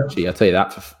fucking mushy, I'll tell you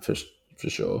that for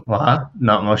sure. What?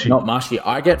 Not mushy. Not mushy.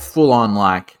 I get full on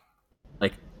like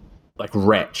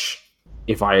retch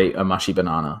if I eat a mushy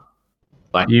banana.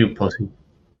 Like you pussy.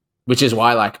 Which is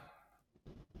why like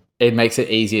it makes it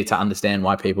easier to understand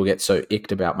why people get so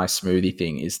icked about my smoothie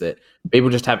thing, is that people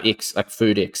just have icks, like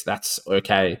food icks. That's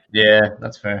okay. Yeah,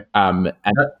 that's fair. And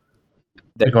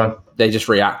they just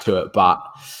react to it. But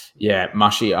yeah,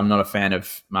 mushy, I'm not a fan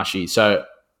of mushy. So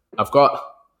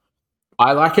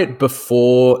I like it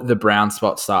before the brown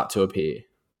spots start to appear.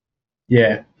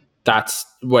 Yeah. That's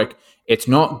like, it's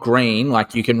not green.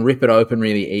 Like you can rip it open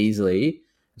really easily.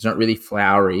 It's not really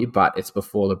floury, but it's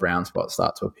before the brown spots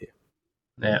start to appear.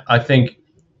 Yeah, I think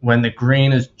when the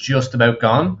green is just about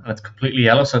gone and it's completely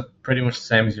yellow, so pretty much the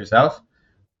same as yourself.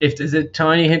 If there's a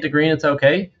tiny hint of green, it's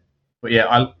okay. But yeah,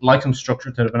 I like some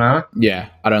structure to the banana. Yeah,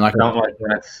 I don't like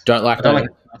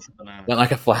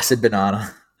a flaccid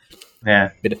banana.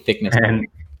 Yeah, bit of thickness. And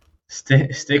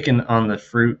sticking on the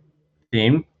fruit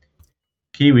theme,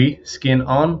 kiwi skin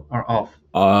on or off?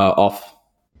 Off.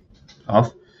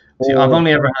 Off. See, I've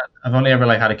only ever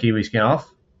had a kiwi skin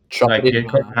off. Chop it in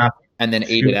half and then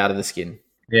eat it out of the skin.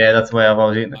 Yeah, that's the way I've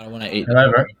always eaten it. I don't want to eat.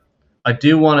 However, I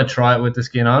do want to try it with the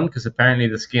skin on, because apparently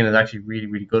the skin is actually really,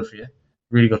 really good for you.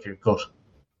 Really good for your gut.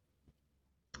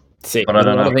 See, there's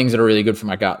a lot of things that are really good for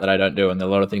my gut that I don't do, and there are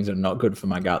a lot of things that are not good for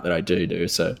my gut that I do.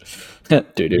 So,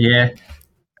 do. Yeah,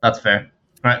 that's fair.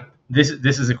 Right. This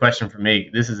is a question for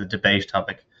me. This is a debate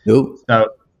topic. Ooh. So,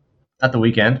 at the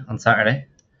weekend on Saturday,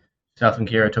 myself and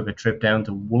Kira took a trip down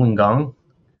to Wollongong,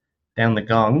 down the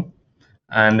Gong,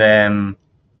 and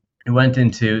we went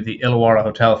into the Illawarra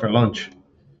Hotel for lunch,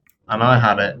 and I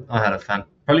had a fan,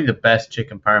 probably the best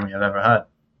chicken parmy I've ever had,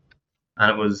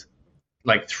 and it was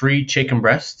like 3 chicken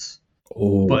breasts.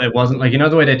 Ooh. But it wasn't like, you know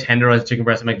the way they tenderize chicken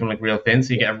breasts and make them like real thin,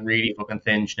 so you get a really fucking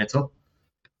thin schnitzel.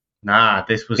 Nah,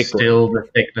 this was still the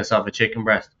thickness of a chicken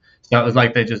breast. So it was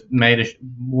like they just made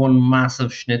one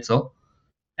massive schnitzel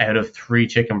out of 3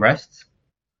 chicken breasts,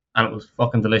 and it was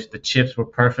fucking delicious. The chips were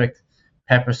perfect,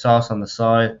 pepper sauce on the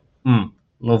side,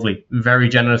 lovely. Very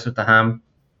generous with the ham,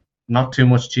 not too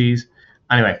much cheese.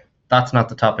 Anyway, that's not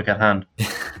the topic at hand.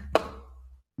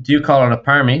 Do you call it a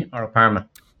parmy or a parma?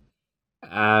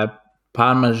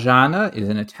 Parmigiana is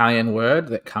an Italian word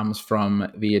that comes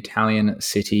from the Italian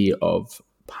city of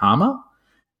Parma,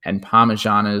 and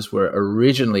Parmigianas were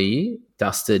originally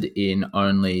dusted in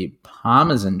only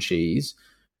Parmesan cheese,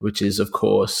 which is, of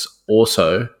course,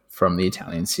 also from the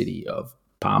Italian city of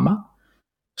Parma.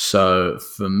 So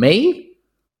for me...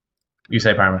 You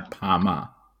say Parma.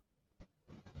 Parma.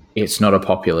 It's not a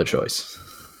popular choice.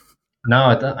 No,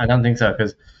 I don't think so,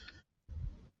 because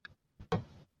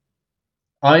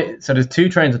so there's 2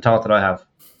 trains of thought that I have.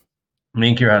 Me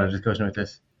and Kira had a discussion with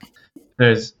this.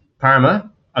 There's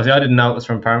Parma. Obviously, I didn't know it was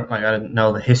from Parma. Like, I didn't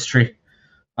know the history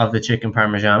of the chicken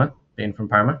Parmigiana being from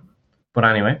Parma. But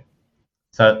anyway,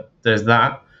 so there's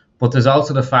that. But there's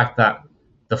also the fact that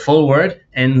the full word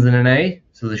ends in an A,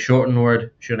 so the shortened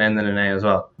word should end in an A as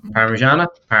well. Parmigiana,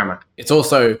 Parma. It's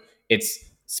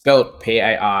spelled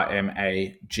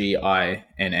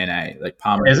Parmagianna, like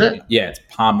Parma. Is it? Yeah, it's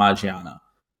Parmigiana,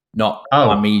 not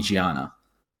Parmigiana.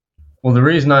 Well, the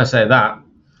reason I say that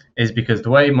is because the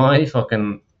way my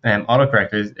fucking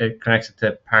autocorrect is, it connects it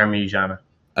to Parmigiana.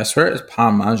 I swear it's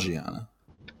Parmigiana.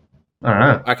 I don't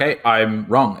know. Okay, I'm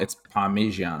wrong. It's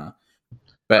Parmigiana.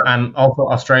 But And also,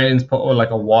 Australians put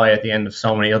like a Y at the end of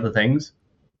so many other things.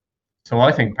 So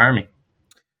I think Parmy.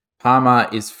 Parma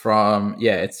is from,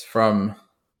 it's from,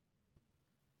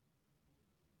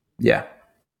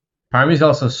 Parmy is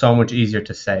also so much easier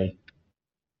to say.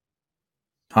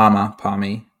 Parma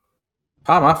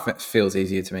feels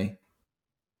easier to me.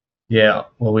 Yeah,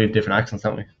 well, we have different accents,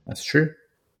 don't we? That's true.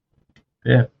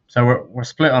 Yeah, so we're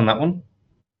split on that one,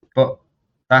 but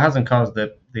that hasn't caused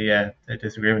the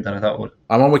disagreement that I thought it would.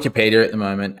 I'm on Wikipedia at the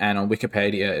moment, and on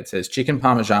Wikipedia it says chicken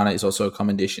parmigiana is also a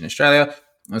common dish in Australia.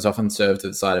 It is often served to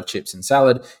the side of chips and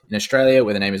salad. In Australia,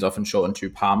 where the name is often shortened to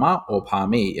parma or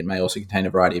parmi, it may also contain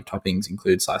a variety of toppings,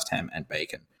 including sliced ham and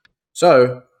bacon.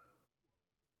 So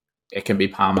it can be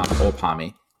parma or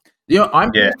parmi.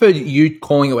 I'm for you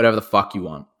calling it whatever the fuck you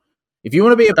want. If you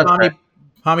want to be a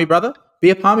parmi brother,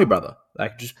 be a parmi brother.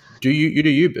 Like, just do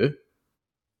you, boo.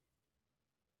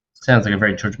 Sounds like a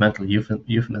very judgmental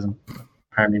euphemism.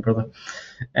 Parmy brother.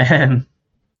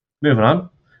 Moving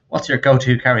on. What's your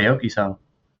go-to karaoke song?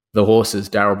 The Horses,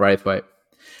 Daryl Braithwaite.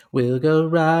 We'll go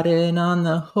riding on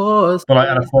the horse. But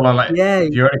at a full on, like,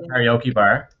 if you're at a karaoke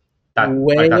bar, that's up in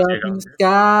the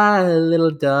sky,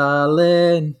 little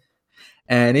darling.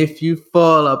 And if you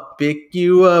fall, I'll pick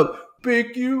you up.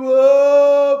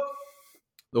 The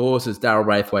Horses, Daryl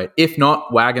Braithwaite. If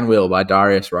not, Wagon Wheel by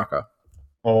Darius Rucker.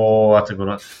 Oh, that's a good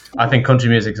one. I think country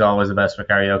music's always the best for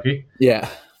karaoke. Yeah.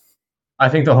 I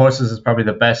think The Horses is probably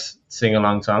the best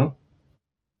sing-along song.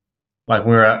 Like,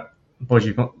 we were at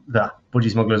Budgie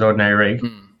Smuggler's Ordinary Rig.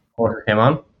 Horses came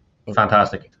on.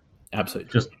 Fantastic.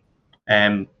 Absolutely. Just,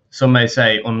 some may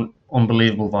say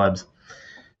unbelievable vibes.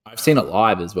 I've seen it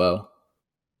live as well.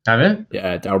 Have you?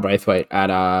 Yeah, Daryl Braithwaite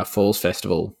at Falls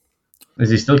Festival. Is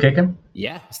he still kicking?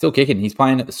 Yeah, still kicking. He's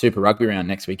playing at the Super Rugby round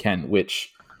next weekend,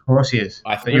 which... Of course he is.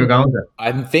 You're going to?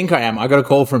 I think I am. I got a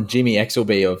call from Jimmy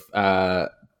Exelby of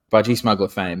Budgie Smuggler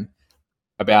fame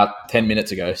about 10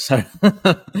 minutes ago, so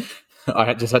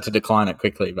I just had to decline it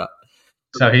quickly. But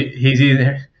so he's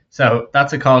either... So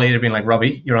that's a call either being like,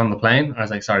 Robbie, you're on the plane, or I was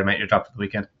like, sorry, mate, you're dropped for the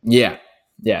weekend. Yeah,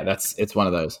 it's one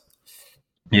of those.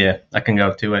 Yeah, that can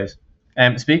go two ways.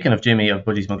 Speaking of Jimmy of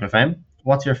Budgie Smuggler fame,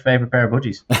 what's your favourite pair of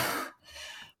budgies?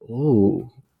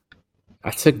 Ooh,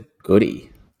 that's a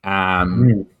goodie.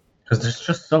 Because there's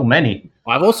just so many.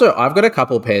 I've got a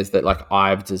couple of pairs that like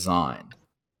I've designed.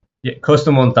 Yeah,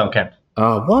 custom ones don't count.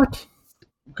 Oh, what?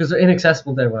 Because they're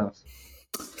inaccessible to everyone else.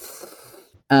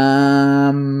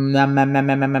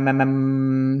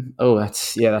 Oh,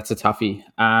 that's a toughie.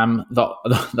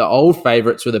 The old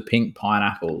favourites were the pink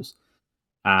pineapples.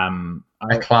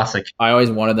 A classic. I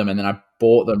always wanted them, and then I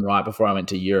bought them right before I went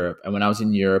to Europe. And when I was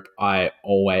in Europe, I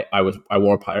wore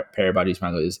a pair of Budgie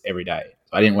Smugglers every day.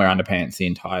 So I didn't wear underpants the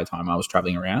entire time I was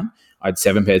traveling around. I had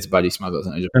 7 pairs of Budgie Smugglers,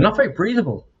 and they're not very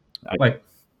breathable. I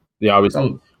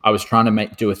was trying to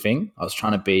do a thing.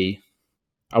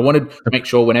 I wanted to make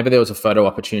sure whenever there was a photo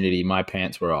opportunity, my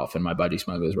pants were off and my Budgie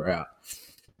Smugglers were out.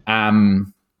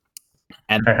 And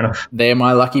they're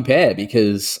my lucky pair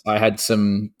because I had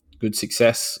some good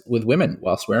success with women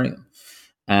whilst wearing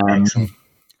them.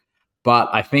 But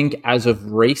I think as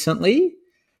of recently,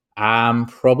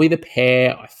 probably the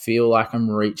pair I feel like I'm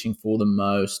reaching for the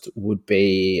most would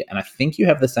be, and I think you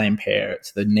have the same pair,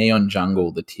 it's the Neon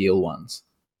Jungle, the teal ones.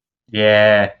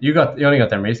 Yeah, you only got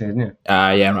them recently, didn't you?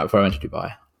 Yeah, right before I went to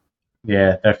Dubai.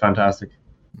 Yeah, they're fantastic.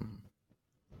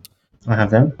 I have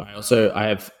them. I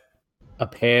have a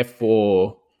pair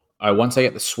for... once I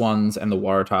get the Swans and the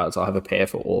Waratahs, I'll have a pair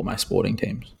for all my sporting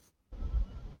teams.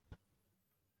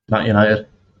 Not United.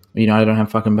 United don't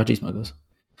have fucking Budgie Smugglers.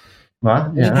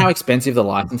 What? Yeah. How expensive the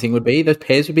licensing would be? Those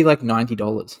pairs would be like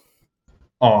 $90.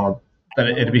 Oh, but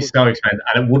it'd be so expensive,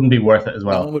 and it wouldn't be worth it as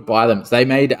well. No one would buy them. So they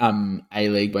made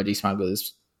A-League Budgie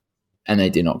Smugglers, and they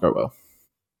did not go well.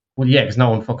 Well, yeah, because no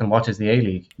one fucking watches the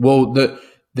A-League. Well, the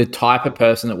type of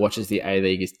person that watches the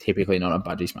A-League is typically not a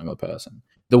Budgie Smuggler person.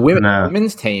 The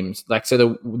women's teams, like so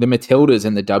the Matildas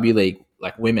and the W League,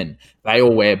 like women, they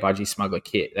all wear Budgie Smuggler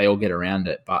kit. They all get around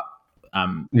it. But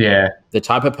the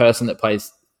type of person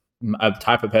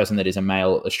that is a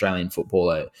male Australian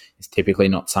footballer is typically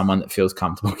not someone that feels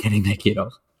comfortable getting their kit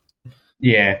off.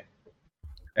 Yeah.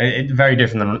 It's very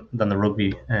different than the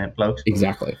rugby blokes.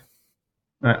 Exactly.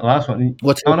 Last one.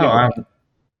 What's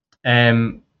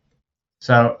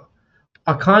so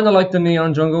I kind of like the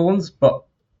Neon Jungle ones, but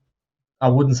I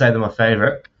wouldn't say they're my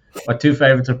favourite. My 2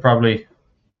 favourites are probably...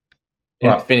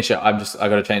 Finish it. I got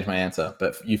to change my answer,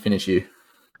 but you finish you.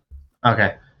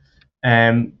 Okay.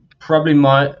 Probably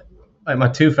my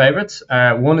two favorites.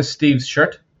 One is Steve's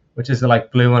shirt, which is the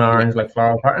like blue and orange like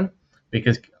floral pattern,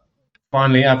 because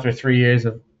finally after 3 years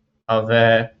of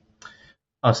saying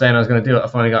I was going to do it, I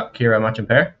finally got Kira a matching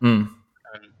pair. Mm.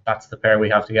 And that's the pair we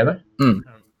have together. Mm.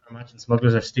 Our matching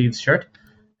smugglers are Steve's shirt,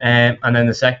 and then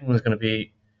the second one is going to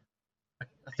be,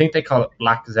 I think they call it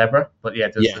black zebra, but yeah,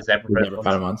 just the zebra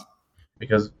print ones.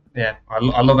 Because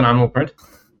I love an animal print.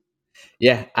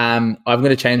 Yeah, I'm going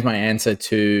to change my answer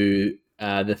to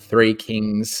the Three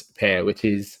Kings pair, which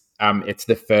is it's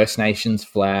the First Nations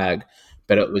flag,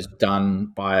 but it was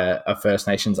done by a First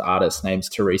Nations artist named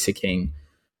Teresa King,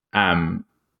 and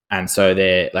so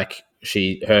they're like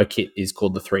her kit is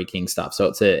called the Three Kings stuff.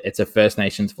 So it's a First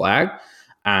Nations flag,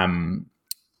 but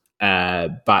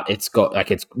it's got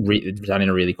like it's done in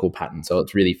a really cool pattern. So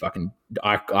it's really fucking.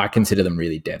 I consider them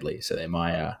really deadly. So they're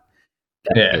my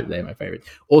they're my favorite.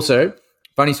 Also,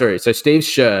 funny story. So Steve's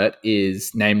shirt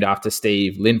is named after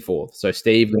Steve Linforth. So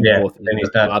Steve Linforth is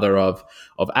the father of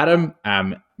Adam,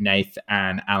 Nath,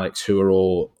 and Alex, who are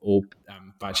all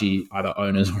Budgie either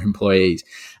owners or employees.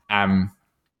 So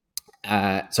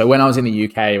when I was in the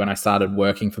UK, when I started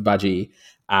working for Budgie,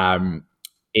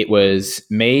 it was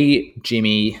me,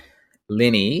 Jimmy,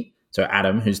 Linny, so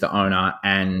Adam, who's the owner,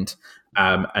 and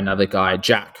another guy,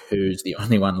 Jack, who's the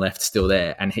only one left still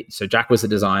there. And so Jack was the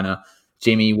designer.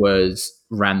 Jimmy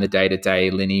ran the day-to-day.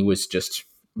 Linny was just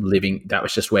living. That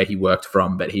was just where he worked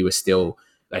from, but he was still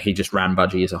like he just ran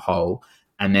Budgie as a whole.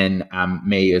 And then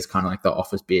me as kind of like the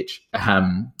office bitch.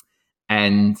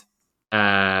 And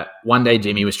one day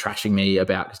Jimmy was trashing me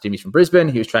about, because Jimmy's from Brisbane,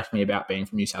 he was trashing me about being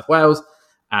from New South Wales.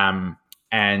 And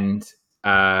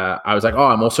I was like, oh,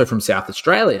 I'm also from South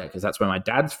Australia, because that's where my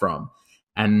dad's from.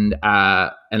 And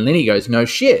Linny goes, no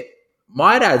shit,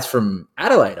 my dad's from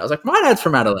Adelaide. I was like, my dad's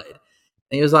from Adelaide.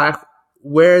 And he was like,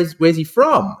 where's he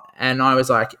from? And I was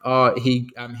like, oh, he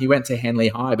went to Henley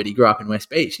High, but he grew up in West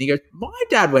Beach. And he goes, my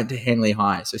dad went to Henley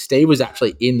High. So Steve was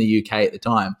actually in the UK at the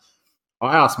time.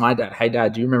 I asked my dad, hey,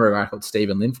 Dad, do you remember a guy called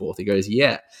Stephen Linforth? He goes,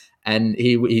 yeah. And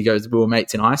he goes, we were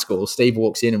mates in high school. Steve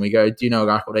walks in and we go, do you know a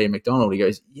guy called Ian McDonald? He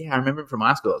goes, yeah, I remember him from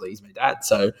high school. He's my dad.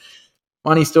 So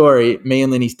funny story, me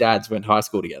and Linny's dads went to high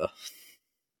school together.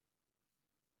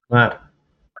 Wow.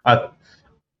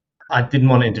 I didn't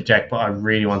want to interject, but I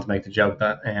really want to make the joke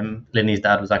that Linny's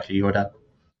dad was actually your dad.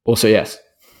 Also, yes.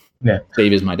 Yeah.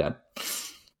 Steve is my dad.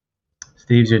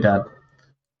 Steve's your dad.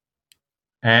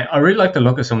 I really like the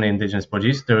look of some of the Indigenous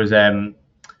budgies. There was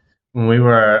when we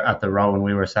were at the Row and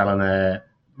we were selling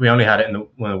we only had it in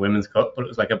one of the women's cut, but it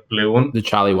was like a blue one. The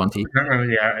Charlie Wanty. I don't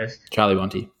remember the artist. Charlie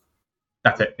Wanty.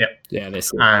 That's it. Yeah. Yeah,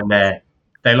 that's it. And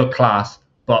they look class,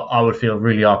 but I would feel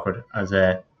really awkward as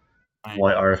a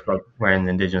white Irish bloke wearing the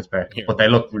Indigenous pair. But they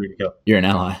look really good. You're an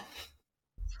ally.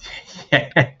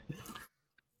 Yeah.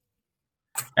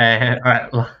 All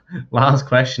right. Last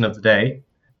question of the day.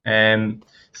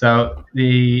 So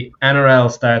the NRL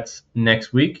starts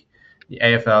next week. The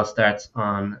AFL starts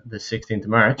on the 16th of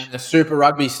March. And the Super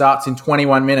Rugby starts in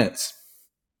 21 minutes.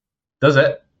 Does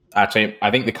it? Actually,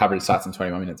 I think the coverage starts in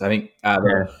 21 minutes. I think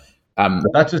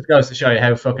that just goes to show you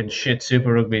how fucking shit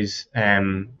Super Rugby's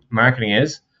marketing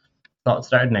is. Thought it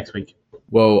started next week.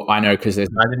 Well, I know because I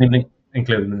didn't even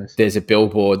include it in this. There's a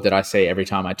billboard that I see every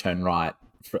time I turn right,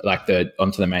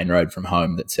 onto the main road from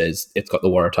home, that says it's got the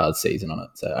Waratahs season on it.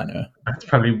 So I know that's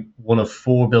probably one of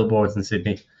 4 billboards in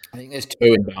Sydney. I think there's 2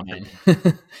 in Balmain.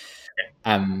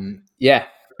 Yeah.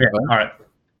 All right.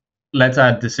 Let's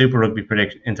add the Super Rugby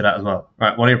prediction into that as well. All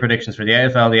right. What are your predictions for the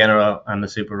AFL, the NRL, and the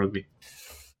Super Rugby?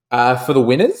 For the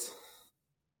winners?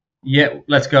 Yeah,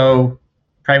 let's go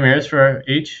premiers for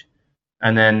each,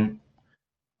 and then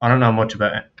I don't know much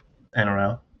about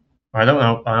NRL. I don't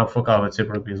know. I know fuck all about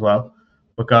Super Rugby as well.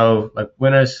 But go like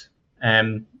winners.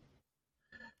 Who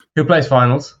plays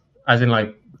finals? As in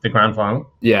like the grand final.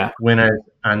 Yeah. Winners,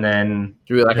 and then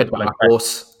do we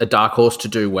a dark horse to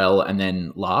do well and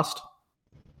then last?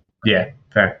 Yeah,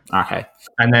 fair. Okay.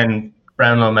 And then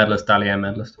Brownlow medalist, Dally M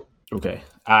medalist. Okay.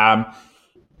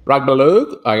 Rugby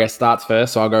League, I guess, starts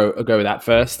first, so I'll go with that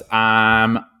first.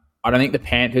 I don't think the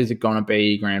Panthers are going to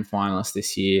be grand finalists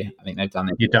this year. I think they've done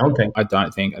it. You don't think? I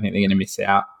don't think. I think they're going to miss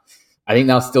out. I think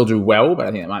they'll still do well, but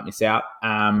I think they might miss out.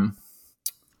 I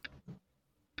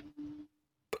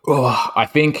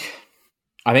think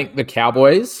the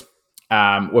Cowboys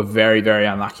were very, very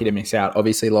unlucky to miss out.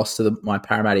 Obviously lost to my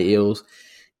Parramatta Eels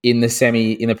in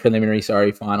the preliminary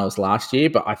finals last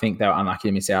year, but I think they were unlucky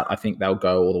to miss out. I think they'll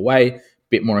go all the way,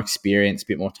 bit more experience,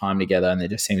 bit more time together, and there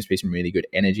just seems to be some really good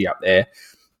energy up there.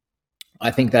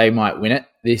 I think they might win it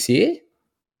this year.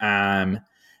 And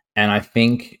And I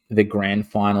think the grand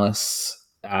finalists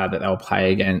that they'll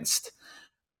play against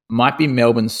might be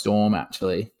Melbourne Storm,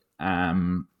 actually.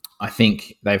 I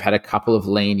think they've had a couple of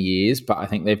lean years, but I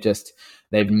think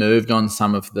they've moved on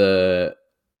some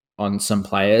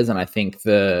players, and I think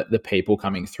the people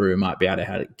coming through might be able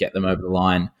to get them over the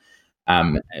line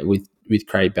with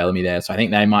Craig Bellamy there. So I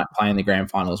think they might play in the grand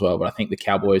final as well, but I think the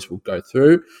Cowboys will go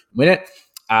through, win it.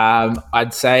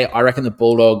 I reckon the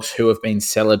Bulldogs, who have been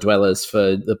cellar dwellers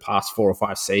for the past 4 or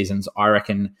 5 seasons, I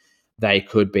reckon they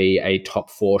could be a top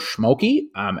 4 schmalky,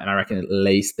 and I reckon at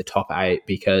least the top 8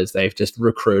 because they've just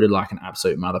recruited like an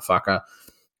absolute motherfucker.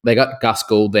 They got Gus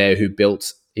Gould there who's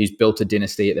built a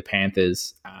dynasty at the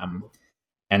Panthers,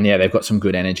 and yeah, they've got some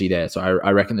good energy there. So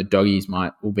I reckon the Doggies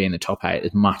will be in the top 8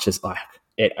 as much as like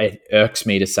it irks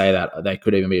me to say that they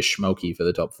could even be a schmalky for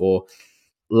the top 4.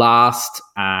 Last,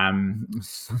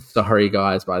 sorry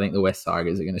guys, but I think the West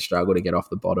Tigers are going to struggle to get off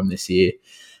the bottom this year.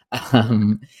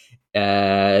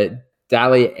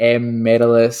 Dally M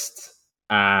medalist.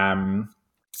 I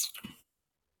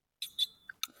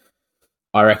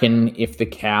reckon if the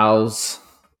Cows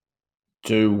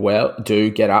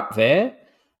do get up there,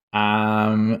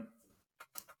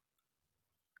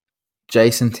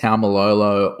 Jason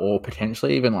Taumalolo or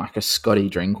potentially even like a Scotty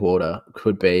Drinkwater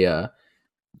could be a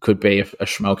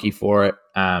schmalky for it.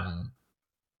 And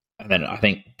then I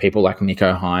think people like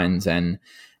Nico Hines and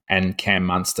Cam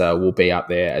Munster will be up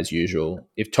there as usual.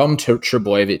 If Tom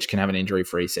Trebojevic can have an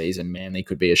injury-free season, man, he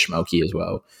could be a schmalky as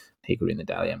well. He could win the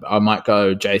Dally M. But I might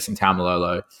go Jason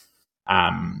Taumalolo.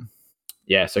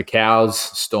 So Cows,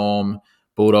 Storm,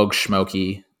 Bulldogs,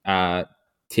 schmalky,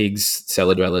 Tiggs,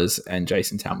 cellar dwellers, and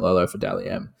Jason Taumalolo for Dally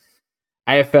M.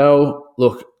 AFL,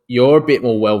 look, you're a bit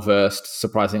more well-versed,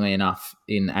 surprisingly enough,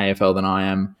 in AFL than I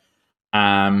am.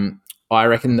 I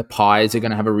reckon the Pies are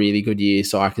going to have a really good year,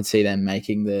 so I could see them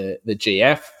making the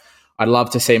GF. I'd love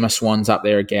to see my Swans up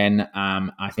there again.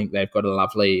 I think they've got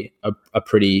a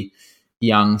pretty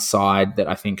young side that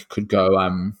I think could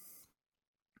go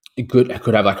could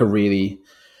have like a really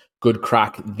good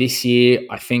crack this year.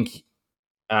 I think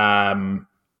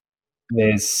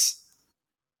there's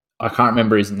I can't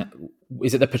remember is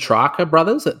it the Petrarca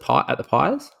brothers at the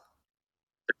Pies?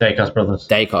 The Dacos brothers.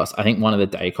 Dacos. I think one of the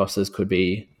Dacoses could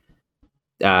be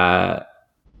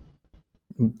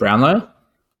Brownlow,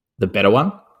 the better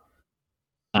one.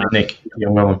 Nick,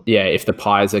 younger one. Yeah, if the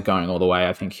Pies are going all the way,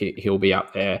 I think he'll be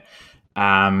up there.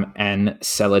 And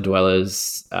cellar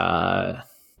dwellers,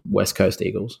 West Coast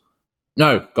Eagles.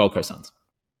 No, Gold Coast Suns.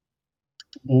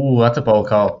 Ooh, that's a bold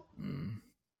call.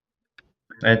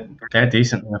 They're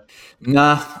decent.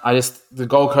 Nah, the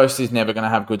Gold Coast is never going to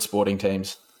have good sporting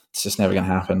teams. It's just never going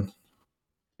to happen.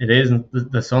 It is.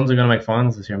 The Suns are going to make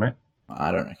finals this year, mate.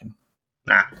 I don't reckon.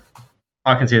 Nah.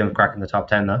 I can see them cracking the top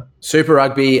 10, though. Super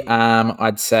Rugby,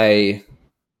 I'd say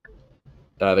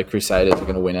the Crusaders are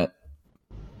going to win it.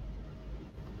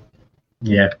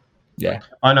 Yeah. Yeah.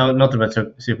 I know nothing about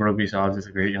Super Rugby, so I'll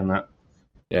disagree with you on that.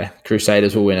 Yeah,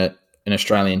 Crusaders will win it. An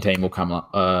Australian team will come.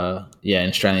 An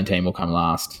Australian team will come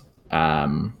last,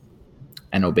 and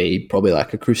it'll be probably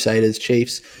like a Crusaders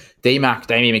Chiefs. Damien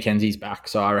McKenzie's back,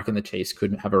 so I reckon the Chiefs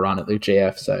could have a run at the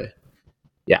GF. So,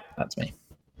 yeah, that's me.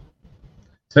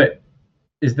 So,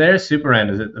 is there a super round?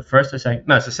 Is it the first or second?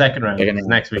 No, it's the second round. It's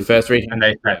next week. The first weekend.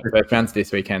 And first round's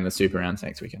this weekend. The super round's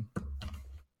next weekend.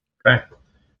 Okay.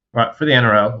 Right, for the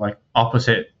NRL, like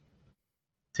opposite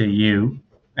to you,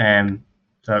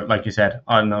 so like you said,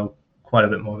 I know quite a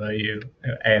bit more about you,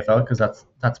 AFL, because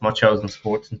that's my chosen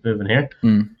sport since moving here.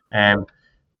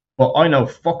 But I know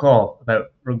fuck all about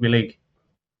rugby league,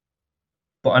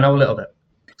 but I know a little bit.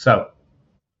 So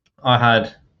I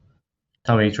had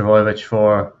Tommy Trebojevic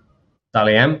for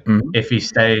Dally M if he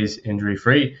stays injury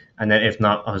free, and then if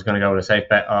not, I was going to go with a safe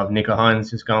bet of Nico Hines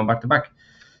who's going back to back.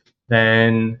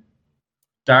 Then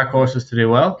dark horses to do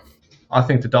well. I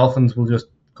think the Dolphins will just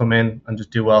come in and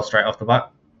just do well straight off the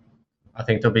bat. I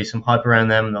think there'll be some hype around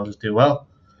them and they'll just do well.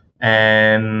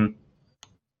 And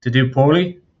to do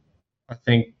poorly, I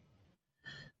think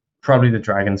probably the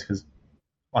Dragons, because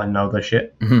I know their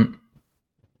shit. Mm-hmm.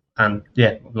 And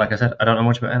yeah, like I said, I don't know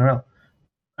much about NRL.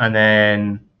 And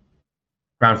then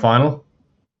grand final,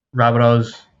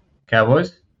 Rabbitohs,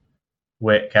 Cowboys,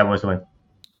 with Cowboys to win.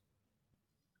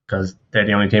 Because they're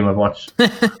the only team I've watched.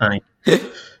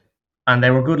 And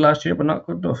they were good last year, but not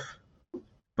good enough.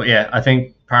 But yeah, I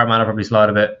think Parramatta probably slide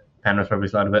a bit. Penrith probably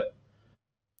slide a bit.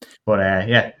 But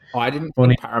yeah. I didn't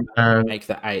think Parramatta make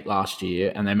the 8 last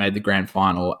year, and they made the grand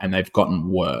final, and they've gotten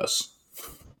worse.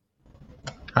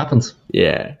 Happens.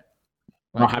 Yeah.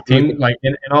 In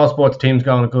all sports, teams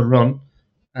go on a good run,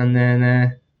 and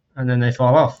then they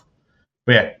fall off.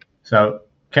 But yeah, So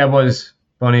Cowboys,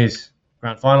 Bunnies,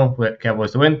 grand final with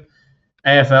Cowboys to win.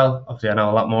 AFL, obviously I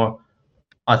know a lot more.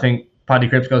 I think Paddy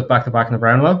Cripps goes back to back in the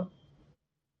Brownlow.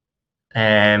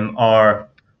 Or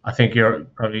I think you're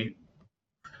probably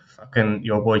fucking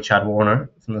your boy Chad Warner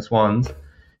from the Swans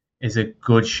is a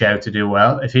good shout to do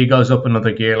well. If he goes up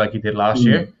another gear like he did last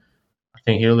year, I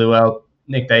think he'll do well.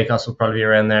 Nick Dacos will probably be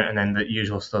around there, and then the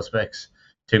usual suspects: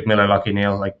 Tuke Miller, Lockie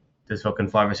Neal. Like there's fucking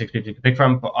 5 or 6 people you can pick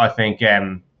from. But I think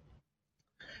Paddy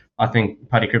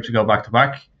Cripps will go back to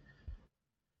back.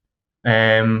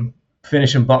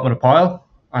 Finishing bottom of the pile,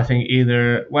 I think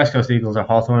either West Coast Eagles or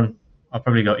Hawthorn. I'll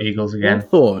probably go Eagles again.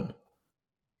 Hawthorn.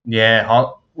 Yeah,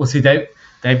 well, see, they've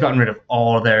gotten rid of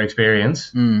all of their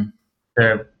experience.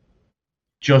 They're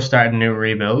just starting a new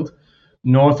rebuild.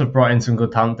 North have brought in some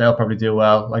good talent. They'll probably do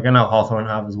well. Like I know Hawthorn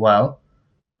have as well,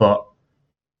 but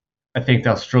I think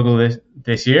they'll struggle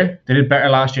this year. They did better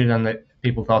last year than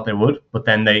people thought they would, but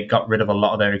then they got rid of a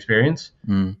lot of their experience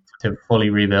to fully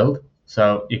rebuild.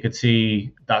 So you could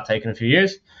see that taking a few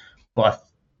years, but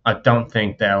I don't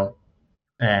think they'll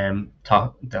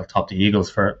top the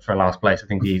Eagles for last place. I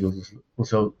think the Eagles will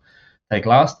still take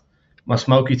last. My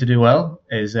smoky to do well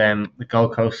is the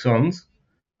Gold Coast Suns.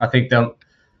 I think they'll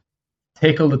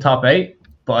tickle the top 8,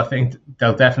 but I think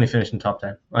they'll definitely finish in top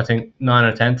 10. I think 9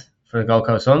 or 10th for the Gold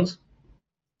Coast Suns.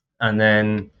 And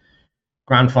then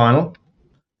grand final,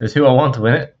 there's who I want to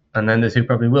win it, and then there's who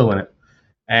probably will win it.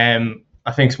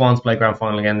 I think Swans play grand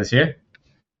final again this year,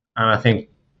 and I think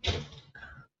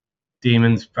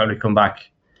Demons probably come back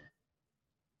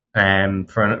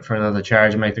for another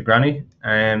charge and make the granny.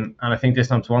 And I think this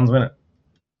time Swans win it.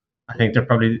 I think they're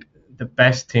probably the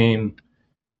best team,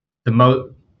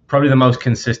 probably the most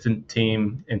consistent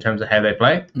team in terms of how they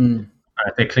play. And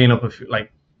if they clean up a few,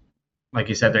 like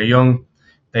you said, they're young.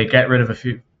 They get rid of a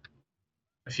few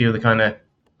of the kind of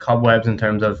cobwebs in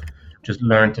terms of just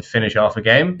learn to finish off a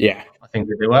game. Yeah, I think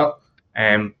they do well.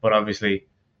 But obviously,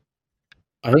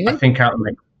 I think Carlton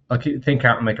make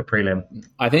a prelim.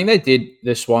 I think they did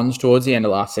the Swans towards the end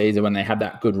of last season when they had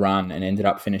that good run and ended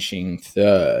up finishing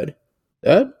second.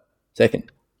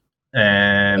 Second.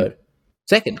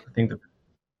 I think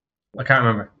I can't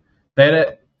remember. They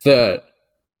had third.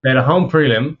 They had a home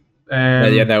prelim.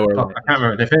 Yeah, they were. I can't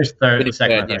remember. They finished third,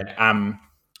 second. Yeah.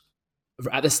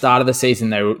 At the start of the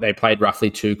season, they played roughly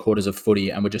 2 quarters of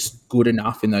footy and were just good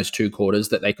enough in those 2 quarters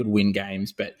that they could win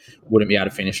games, but wouldn't be able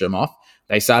to finish them off.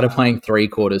 They started playing 3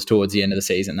 quarters towards the end of the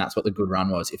season. That's what the good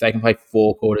run was. If they can play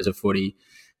 4 quarters of footy, it'd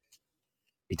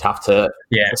be tough to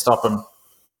stop them.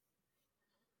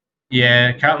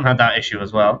 Yeah, Carlton had that issue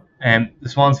as well. The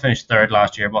Swans finished third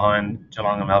last year behind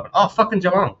Geelong and Melbourne. Oh, fucking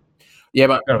Geelong. Yeah,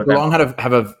 but Geelong have a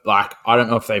I don't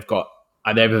know if they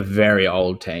have a very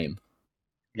old team.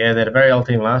 Yeah, they had a very old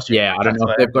team last year. Yeah, I don't know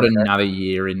if they've got another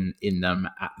year in them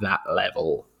at that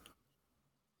level.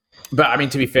 But, I mean,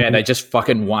 to be fair, they just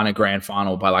fucking won a grand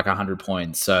final by 100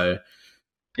 points. So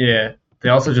yeah, they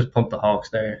also just pumped the Hawks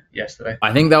there yesterday.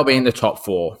 I think they'll be in the top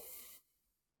 4.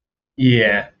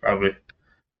 Yeah, probably.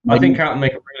 I think Carlton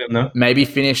make a prelim though.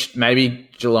 Maybe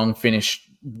Geelong finish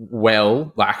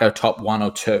well, a top 1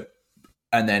 or 2,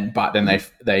 and then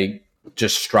they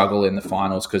just struggle in the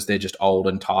finals because they're just old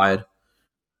and tired.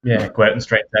 Yeah, go out in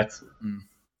straight sets.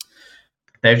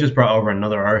 They've just brought over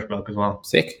another Irish bloke as well.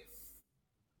 Sick.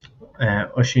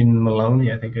 Oisin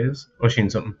Maloney, I think it is.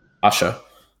 Oisin something. Usher.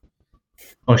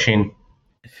 Oisin.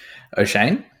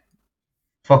 O'Shane?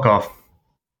 Fuck off.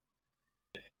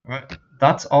 Right.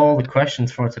 That's all the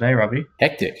questions for today, Robbie.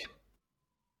 Hectic.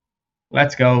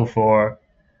 Let's go for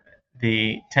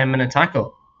the 10-minute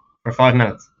tackle for 5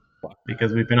 minutes.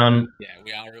 Because we've been on... Yeah,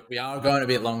 we are going a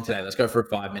bit long today. Let's go for a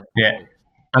 5 minute. Yeah.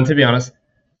 And to be honest,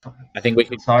 I think we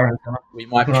could. We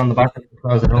might put on the back of the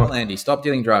close the door. Andy, stop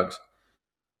dealing drugs.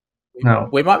 No,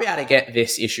 we might be able to get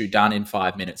this issue done in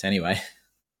 5 minutes anyway.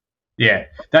 Yeah,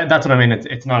 that's what I mean.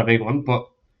 It's not a big one, but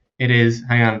it is.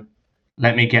 Hang on,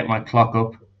 let me get my clock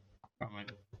up. Got my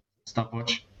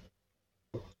stopwatch.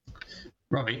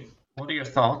 Robbie, what are your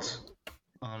thoughts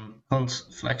on Hunt's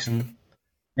flexing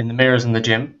in the mirrors in the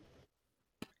gym?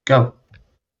 Go.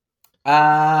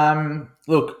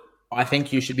 Look, I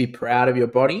think you should be proud of your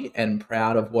body and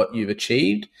proud of what you've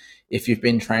achieved. If you've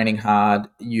been training hard,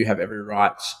 you have every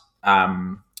right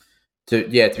to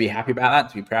be happy about that,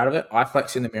 to be proud of it. I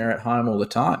flex in the mirror at home all the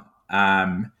time.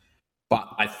 But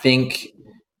I think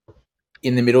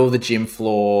in the middle of the gym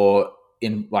floor,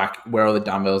 in where all the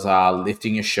dumbbells are,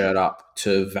 lifting your shirt up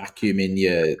to vacuum in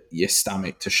your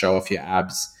stomach to show off your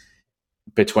abs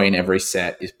between every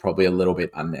set is probably a little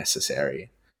bit unnecessary.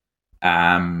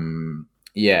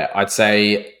 I'd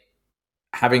say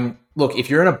look, if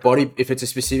you're if it's a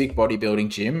specific bodybuilding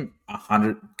gym,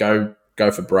 100 go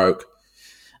for broke.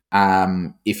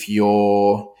 If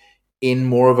you're in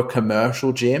more of a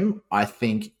commercial gym, I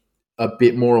think a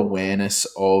bit more awareness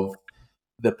of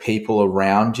the people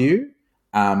around you,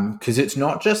 because it's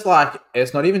not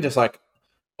even just like,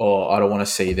 oh, I don't want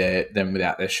to see them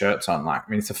without their shirts on. Like, I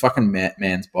mean, it's a fucking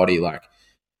man's body. Like,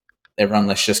 everyone,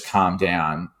 let's just calm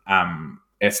down.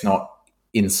 It's not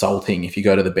insulting. If you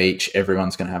go to the beach,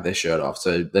 everyone's going to have their shirt off.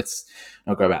 So let's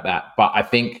not go about that. But I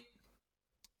think,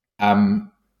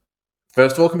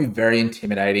 first of all, it can be very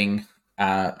intimidating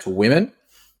to women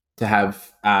to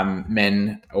have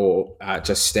men or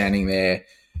just standing there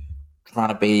trying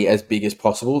to be as big as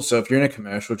possible. So if you're in a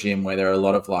commercial gym where there are a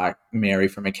lot of like Mary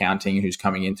from accounting who's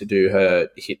coming in to do her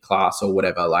HIIT class or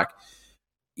whatever, like,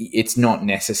 it's not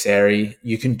necessary.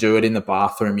 You can do it in the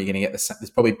bathroom. You're going to get there's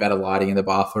probably better lighting in the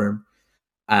bathroom.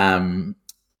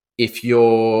 If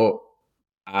you're,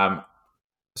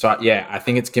 so yeah, I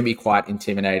think it can be quite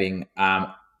intimidating.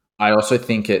 I also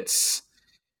think it's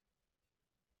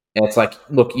like,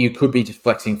 look, you could be just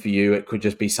flexing for you. It could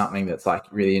just be something that's like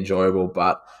really enjoyable.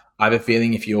 But I have a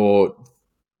feeling if you're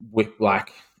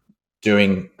like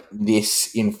doing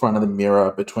this in front of the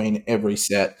mirror between every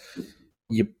set,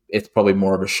 it's probably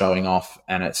more of a showing off,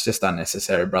 and it's just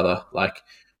unnecessary, brother. Like,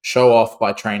 show off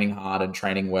by training hard and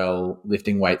training well,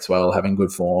 lifting weights well, having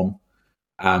good form.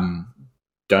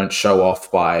 Don't show off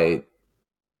by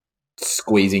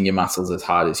squeezing your muscles as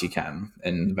hard as you can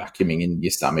and vacuuming in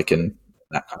your stomach and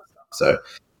that kind of stuff. So,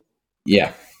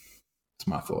 yeah, that's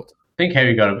my thoughts. I think how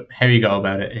you go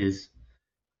about it is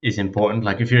important.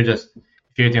 Like, if you're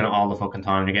doing it all the fucking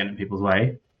time, you're getting in people's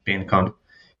way, being a cunt.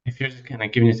 If you're just kind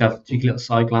of giving yourself a cheeky little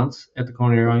side glance at the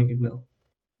corner of your eye, give a little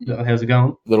how's it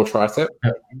going? Little tricep.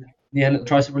 Yeah, little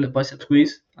tricep or little bicep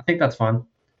squeeze. I think that's fine.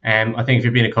 I think if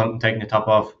you're being a cunt and taking your top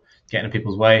off, getting in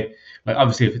people's way, like,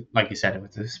 obviously, if, like you said, if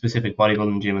it's a specific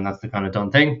bodybuilding gym and that's the kind of done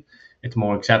thing, it's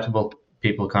more acceptable.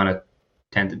 People kind of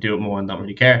tend to do it more and don't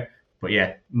really care. But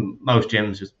yeah, most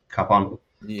gyms just cop on.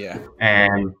 Yeah.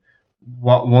 And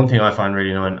one thing I find really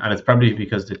annoying, and it's probably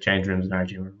because the change rooms in our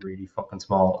gym are really fucking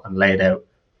small and laid out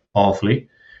awfully.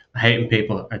 I hate when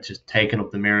people are just taking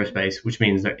up the mirror space, which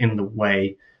means they're in the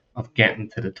way of getting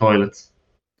to the toilets,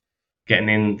 getting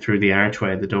in through the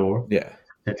archway of the door. Yeah.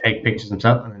 They take pictures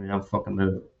themselves and then they don't fucking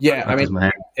move. Yeah, I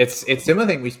mean, it's similar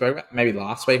thing we spoke about maybe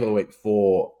last week or the week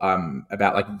before,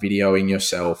 about like videoing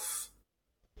yourself,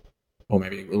 or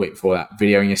maybe the week before that,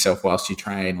 videoing yourself whilst you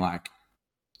train. Like,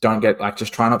 don't get, like,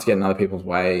 just try not to get in other people's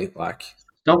way. Like,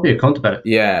 don't be a cunt about it.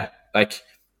 Yeah, like,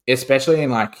 especially in,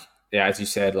 like, yeah, as you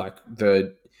said, like,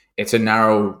 it's a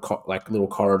narrow like little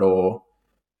corridor.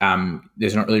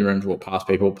 There's not really room to walk past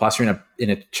people. Plus, you're in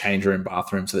a change room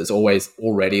bathroom, so there's always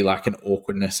already like an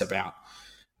awkwardness about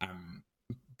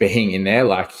being in there.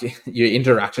 Like, your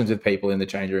interactions with people in the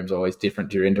change room is always different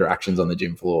to your interactions on the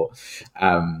gym floor.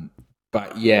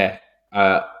 But yeah,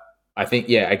 I think,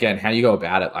 yeah, again, how you go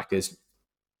about it, like, there's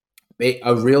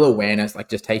a real awareness, like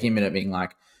just taking a minute being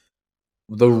like,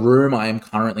 the room I am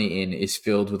currently in is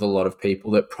filled with a lot of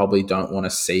people that probably don't want to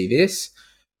see this,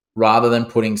 rather than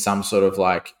putting some sort of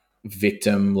like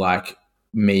victim, like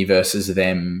me versus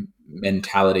them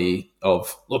mentality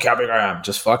of, look how big I am.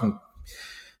 Just fucking,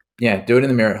 yeah, do it in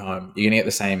the mirror at home. You're going to get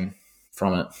the same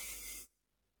from it.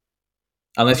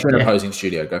 Unless you're in an opposing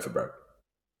studio, go for broke.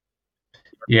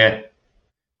 Yeah.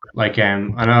 Like,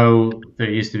 I know there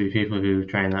used to be people who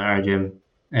train at our gym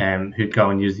who'd go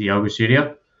and use the yoga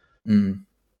studio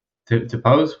to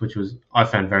pose, which I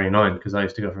found very annoying because I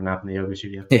used to go for a nap in the yoga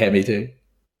studio. Yeah, me too.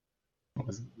 It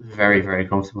was very, very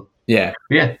comfortable. Yeah.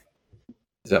 But yeah.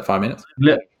 Is that 5 minutes?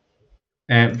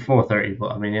 4:30,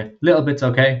 but I mean, yeah, little bit's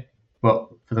okay, but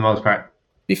for the most part,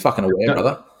 be fucking aware,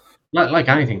 brother. Like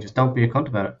anything, just don't be a cunt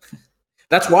about it.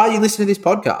 That's why you listen to this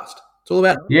podcast. It's all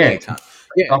about being a cunt.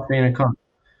 Yeah. Stop being a cunt.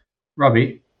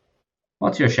 Robbie,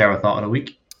 what's your shower thought of the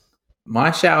week?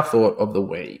 My shower thought of the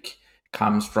week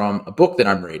comes from a book that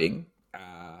I'm reading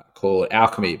called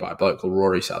Alchemy by a bloke called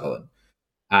Rory Sutherland,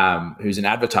 who's an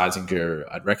advertising guru.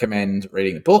 I'd recommend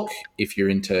reading the book if you're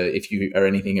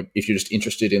just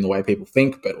interested in the way people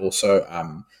think, but also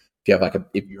if you have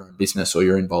if you're in business or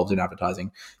you're involved in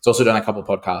advertising. He's also done a couple of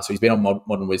podcasts. So he's been on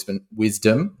Modern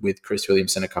Wisdom with Chris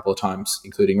Williamson a couple of times,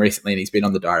 including recently, and he's been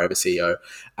on the Diary of a CEO.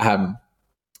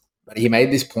 But he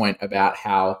made this point about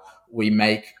how we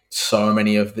make so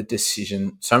many of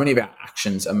our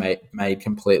actions are made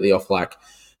completely off like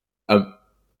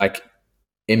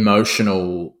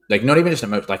emotional, like not even just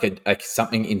emotional, like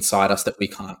something inside us that we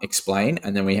can't explain,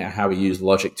 and then how we use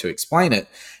logic to explain it.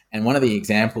 And one of the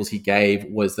examples he gave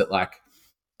was that, like,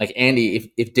 like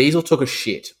Andy, if Diesel took a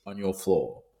shit on your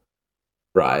floor,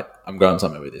 right? I'm going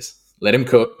somewhere with this. Let him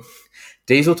cook.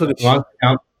 Diesel took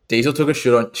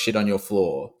a shit on your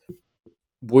floor.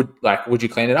 Would you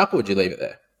clean it up or would you leave it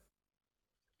there?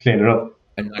 Clean it up.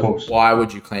 And like, why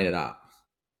would you clean it up?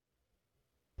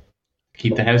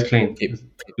 Keep the house clean. Believe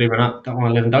it or not, don't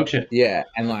want to live in dog shit. Yeah,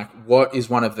 and like, what is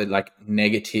one of the like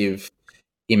negative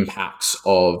impacts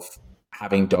of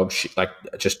having dog shit, like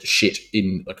just shit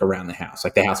in like around the house,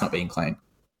 like the house not being clean?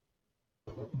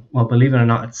 Well, believe it or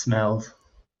not, it smells.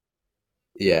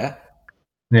 Yeah.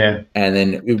 Yeah. And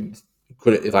then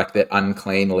could it, like, that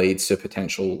unclean leads to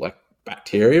potential like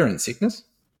bacteria and sickness?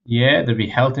 Yeah, there'd be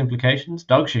health implications.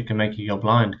 Dog shit can make you go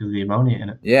blind because of the ammonia in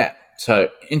it. Yeah. So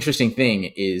interesting thing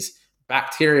is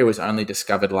bacteria was only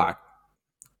discovered like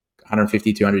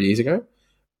 150, 200 years ago.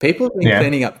 People have been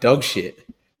cleaning up dog shit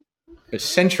for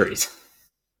centuries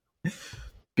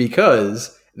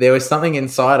because there was something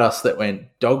inside us that went,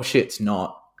 dog shit's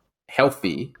not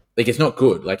healthy. Like, it's not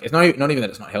good. Like, it's not even that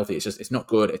it's not healthy. It's just, it's not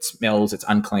good. It smells. It's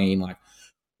unclean. Like,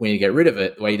 when you get rid of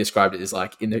it, the way you described it is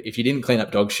like, if you didn't clean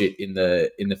up dog shit in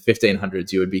the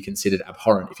 1500s, you would be considered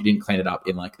abhorrent. If you didn't clean it up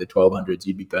in like the 1200s,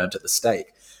 you'd be burnt at the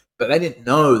stake. But they didn't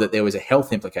know that there was a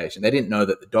health implication. They didn't know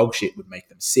that the dog shit would make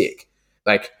them sick.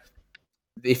 Like,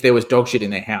 if there was dog shit in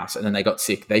their house and then they got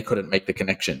sick, they couldn't make the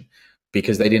connection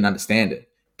because they didn't understand it.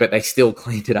 But they still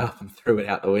cleaned it up and threw it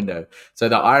out the window. So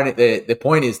the irony, the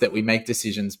point is that we make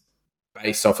decisions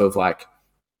based off of like,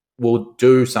 we'll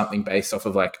do something based off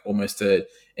of like almost an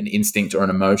instinct or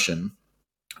an emotion,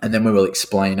 and then we will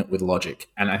explain it with logic.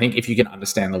 And I think if you can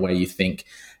understand the way you think,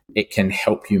 it can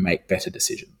help you make better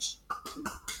decisions.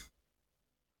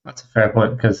 That's a fair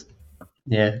point because,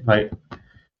 yeah, like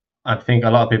I think a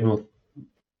lot of people,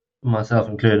 myself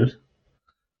included,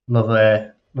 love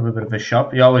a bit of a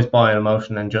shop. You always buy an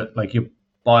emotion and just like you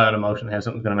buy an emotion how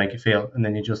something's going to make you feel, and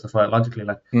then you justify it logically.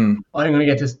 Like, I'm going to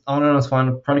get this. Oh no, it's fine.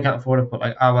 I probably can't afford it, but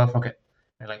like, well, fuck it.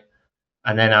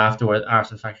 And then afterwards,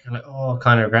 after the fact, you're like, oh,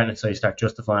 kind of regretting it. So you start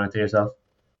justifying it to yourself.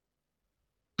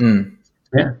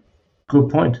 Yeah, good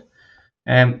point.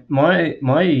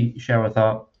 My shower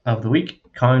thought of the week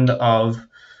kind of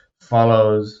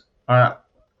follows. I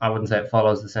wouldn't say it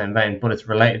follows the same vein, but it's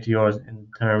related to yours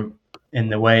in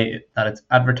the way that it's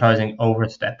advertising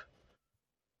overstep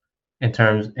in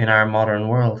our modern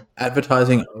world.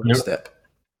 Advertising overstep.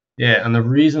 Yeah, and the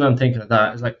reason I'm thinking of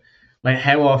that is like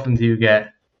how often do you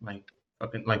get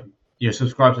like you're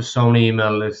subscribed to so many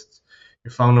email lists,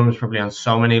 your phone number's probably on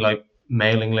so many like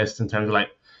mailing lists in terms of like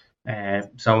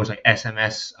so much like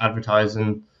SMS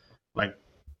advertising, like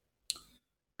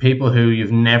people who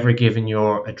you've never given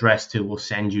your address to will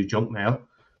send you junk mail.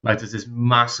 Like there's this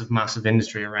massive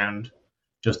industry around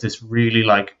just this really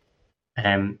like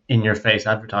in your face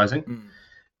advertising.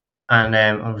 And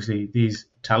obviously these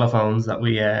telephones that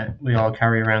we all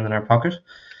carry around in our pocket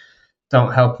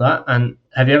don't help that. And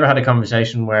have you ever had a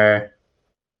conversation where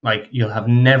like you'll have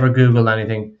never Googled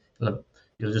anything,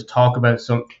 you'll just talk about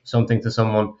something to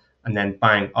someone, and then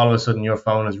bang, all of a sudden your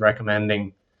phone is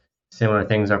recommending similar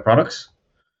things or products?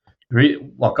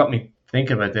 What got me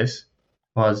thinking about this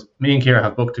was me and Kira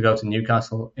have booked to go to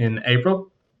Newcastle in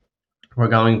April. We're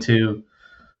going to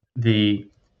the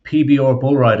PBR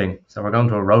bull riding, so we're going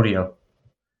to a rodeo.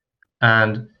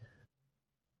 And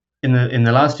in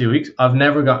the last few weeks, I've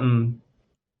never gotten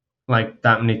like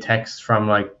that many texts from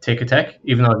like Ticketek,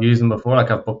 even though I've used them before. Like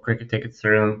I've booked cricket tickets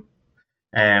through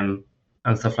them,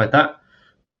 and stuff like that.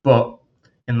 But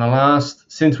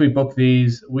since we booked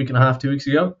these a week and a half, 2 weeks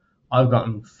ago, I've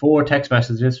gotten 4 text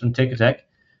messages from Ticketek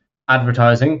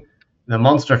advertising the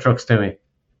monster trucks to me.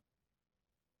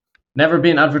 Never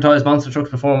been advertised monster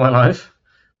trucks before in my life,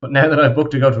 but now that I've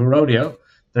booked to go to a rodeo,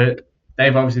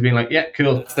 they've obviously been like, yeah,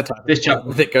 cool. That's the type this chap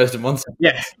that goes to monster.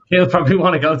 Yeah, he'll probably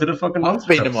want to go to the fucking monster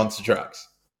trucks. I've been to monster trucks.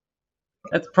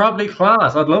 It's probably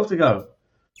class. I'd love to go.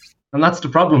 And that's the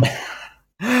problem.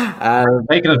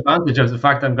 Taking advantage of the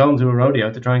fact I'm going to a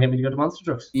rodeo to try and get me to go to monster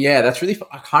trucks. Yeah, that's really fun.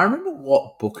 I can't remember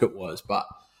what book it was, but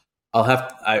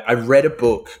I read a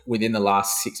book within the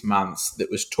last 6 months that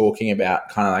was talking about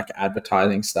kind of like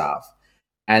advertising stuff.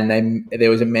 And there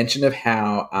was a mention of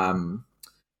how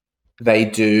they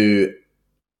do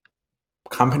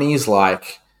companies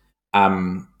like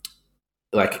Kmart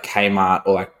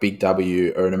or like Big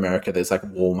W, or in America there's like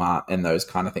Walmart and those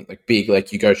kind of things. Like big,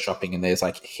 like you go shopping and there's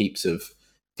like heaps of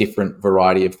different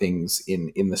variety of things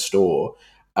in the store.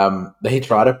 They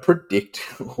try to predict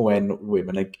when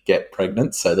women get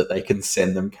pregnant so that they can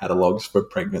send them catalogs for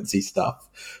pregnancy stuff.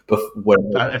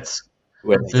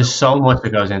 There's so much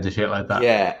that goes into shit like that.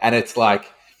 Yeah, and it's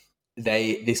like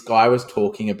this guy was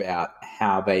talking about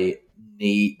how they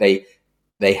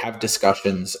they have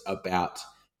discussions about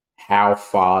how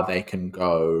far they can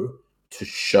go to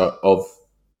show of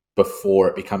before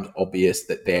it becomes obvious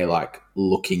that they're like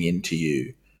looking into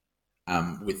you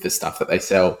with the stuff that they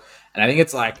sell. And I think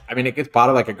it's like, I mean, it gets part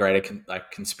of like a greater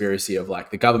conspiracy of like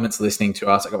the government's listening to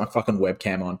us. I got my fucking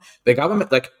webcam on. The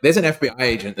government, like, there's an FBI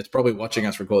agent that's probably watching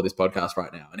us record this podcast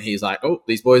right now, and he's like, "Oh,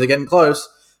 these boys are getting close."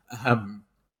 And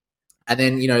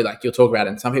then like you'll talk about it,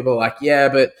 and some people are like, "Yeah,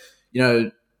 but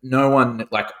no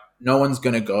one's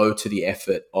going to go to the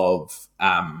effort of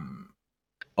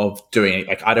doing it.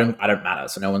 Like, I don't matter,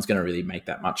 so no one's going to really make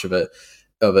that much of a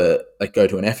like go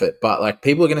to an effort, but like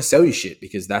people are going to sell you shit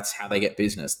because that's how they get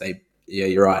business.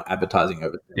 You're right, advertising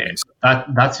over things.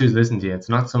 That's who's listening to you. It's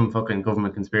not some fucking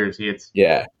government conspiracy. It's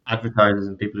advertisers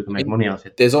and people who can make money off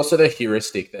it. There's also the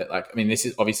heuristic that, like, I mean, this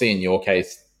is obviously in your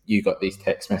case, you got these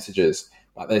text messages,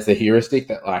 but there's the heuristic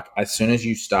that, like, as soon as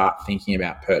you start thinking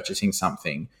about purchasing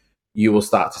something, you will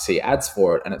start to see ads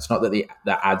for it, and it's not that the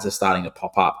ads are starting to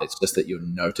pop up; it's just that you're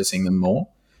noticing them more.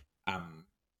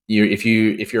 If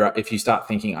you start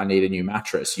thinking, I need a new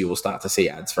mattress, you will start to see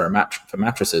ads for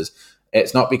mattresses.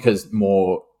 It's not because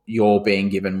you're being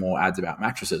given more ads about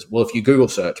mattresses. Well, if you Google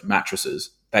search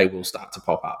mattresses, they will start to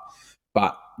pop up,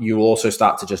 but you will also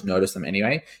start to just notice them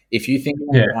anyway. If you think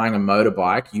about buying a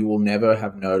motorbike, you will never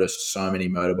have noticed so many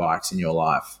motorbikes in your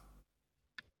life.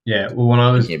 Yeah, well, when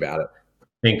I was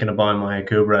thinking of buying my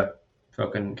Akubra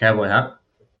fucking cowboy hat,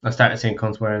 I started seeing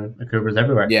cunts wearing Akubras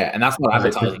everywhere. Yeah, and that's not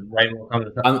advertising.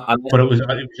 But it was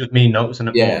just me noticing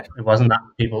it more. It wasn't that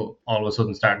people all of a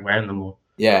sudden started wearing them more.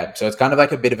 Yeah, so it's kind of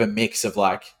like a bit of a mix of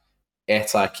like,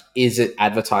 it's like, is it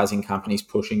advertising companies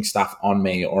pushing stuff on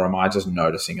me, or am I just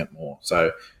noticing it more?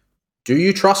 So do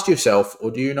you trust yourself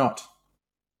or do you not?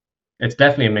 It's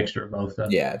definitely a mixture of both, though.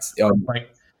 Yeah, it's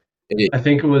I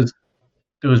think it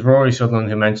was Rory Sutherland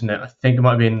who mentioned it. I think it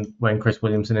might have been when Chris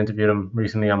Williamson interviewed him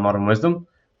recently on Modern Wisdom.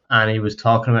 And he was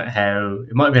talking about how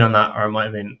it might have been on that, or it might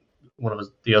have been one of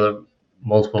the other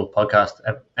multiple podcast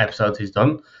episodes he's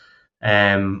done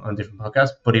on different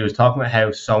podcasts. But he was talking about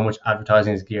how so much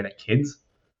advertising is geared at kids.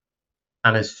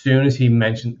 And as soon as he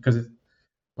mentioned, because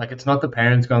it's not the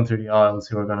parents going through the aisles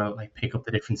who are going to like pick up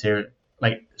the difference here.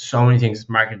 Like, so many things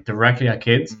marketed directly at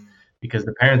kids because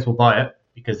the parents will buy it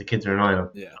because the kids are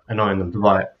annoying them to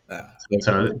buy it.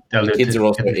 So the kids are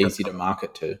also easy to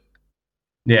market to.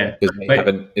 Yeah. Do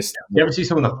you ever see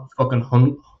some of the fucking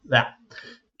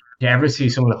you ever see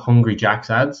some of the Hungry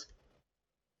Jacks ads?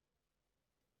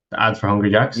 The ads for Hungry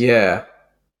Jacks? Yeah.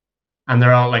 And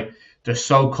they're all like, they're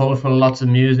so colourful, lots of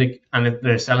music, and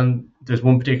they're selling, there's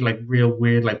one particular like real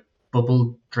weird like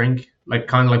bubble drink, like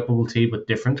kind of like bubble tea but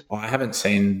different. Oh, I haven't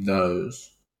seen those.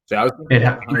 So I was thinking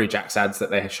about Hungry Jacks ads that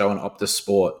they show on Optus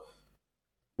Sport,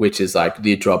 which is like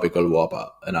the tropical whopper,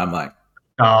 and I'm like,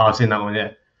 oh, I've seen that one,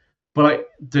 yeah. But like,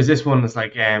 there's this one that's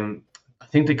like, I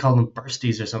think they call them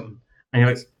bursties or something. And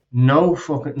you're like, no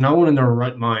one in their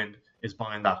right mind is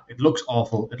buying that. It looks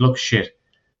awful. It looks shit.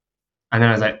 And then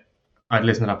I was like, I'd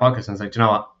listen to that podcast and I was like, do you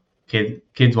know what?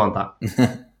 Kids want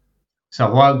that. So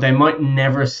while they might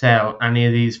never sell any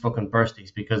of these fucking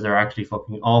bursties because they're actually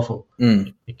fucking awful,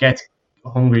 it gets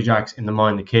Hungry Jacks in the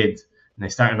mind of kids, and they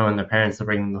start annoying their parents to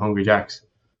bring them the Hungry Jacks.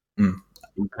 And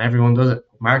everyone does it.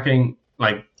 Marketing,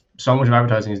 like, so much of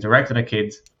advertising is directed at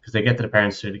kids because they get to the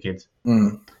parents through the kids,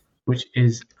 which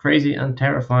is crazy and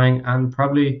terrifying and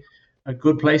probably a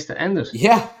good place to end it.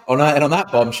 Yeah, and on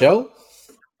that bombshell,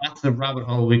 that's the rabbit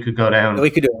hole we could go down. We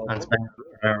could do and spend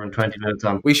an hour and 20 minutes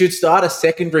on. We should start a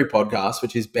secondary podcast,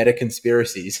 which is Better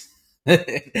Conspiracies.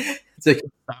 That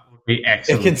would be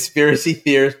excellent. A conspiracy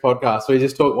theorist podcast. We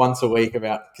just talk once a week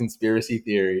about conspiracy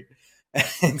theory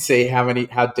and see how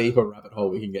deep a rabbit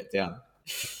hole we can get down.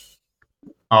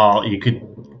 Oh, you could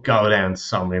go down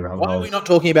so many rabbit holes. Why are we not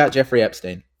talking about Jeffrey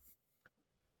Epstein?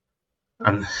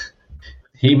 And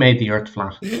he made the earth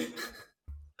flat.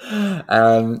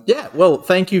 Well,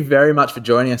 thank you very much for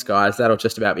joining us, guys. That'll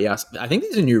just about be us. I think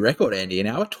this is a new record, Andy. An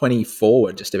hour 24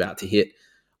 we're just about to hit.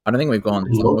 I don't think we've gone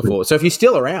this long before. So if you're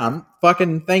still around,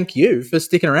 fucking thank you for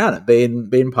sticking around and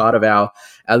being part of our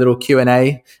little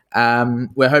Q&A.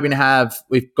 We're hoping to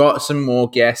we've got some more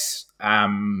guests,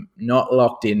 not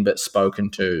locked in, but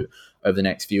spoken to over the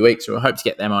next few weeks. So we hope to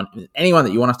get them on. Anyone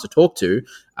that you want us to talk to,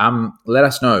 let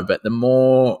us know. But the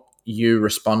more you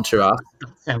respond to us,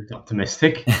 that sounds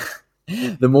optimistic.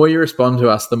 The more you respond to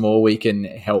us, the more we can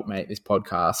help make this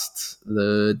podcast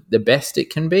the best it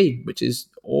can be, which is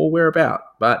all we're about.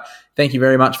 But thank you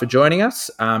very much for joining us,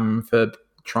 for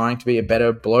trying to be a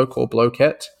better bloke or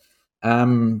blokette.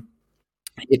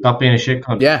 Stop being a shit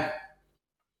cunt. Yeah,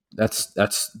 that's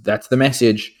the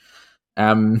message.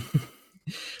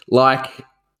 Like,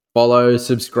 follow,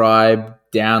 subscribe,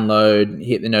 download,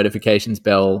 hit the notifications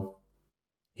bell,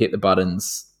 hit the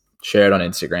buttons, share it on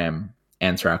Instagram,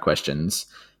 answer our questions.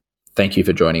 Thank you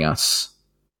for joining us.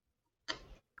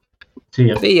 See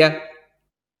ya. See ya.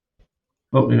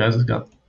 Oh, you guys, let's go.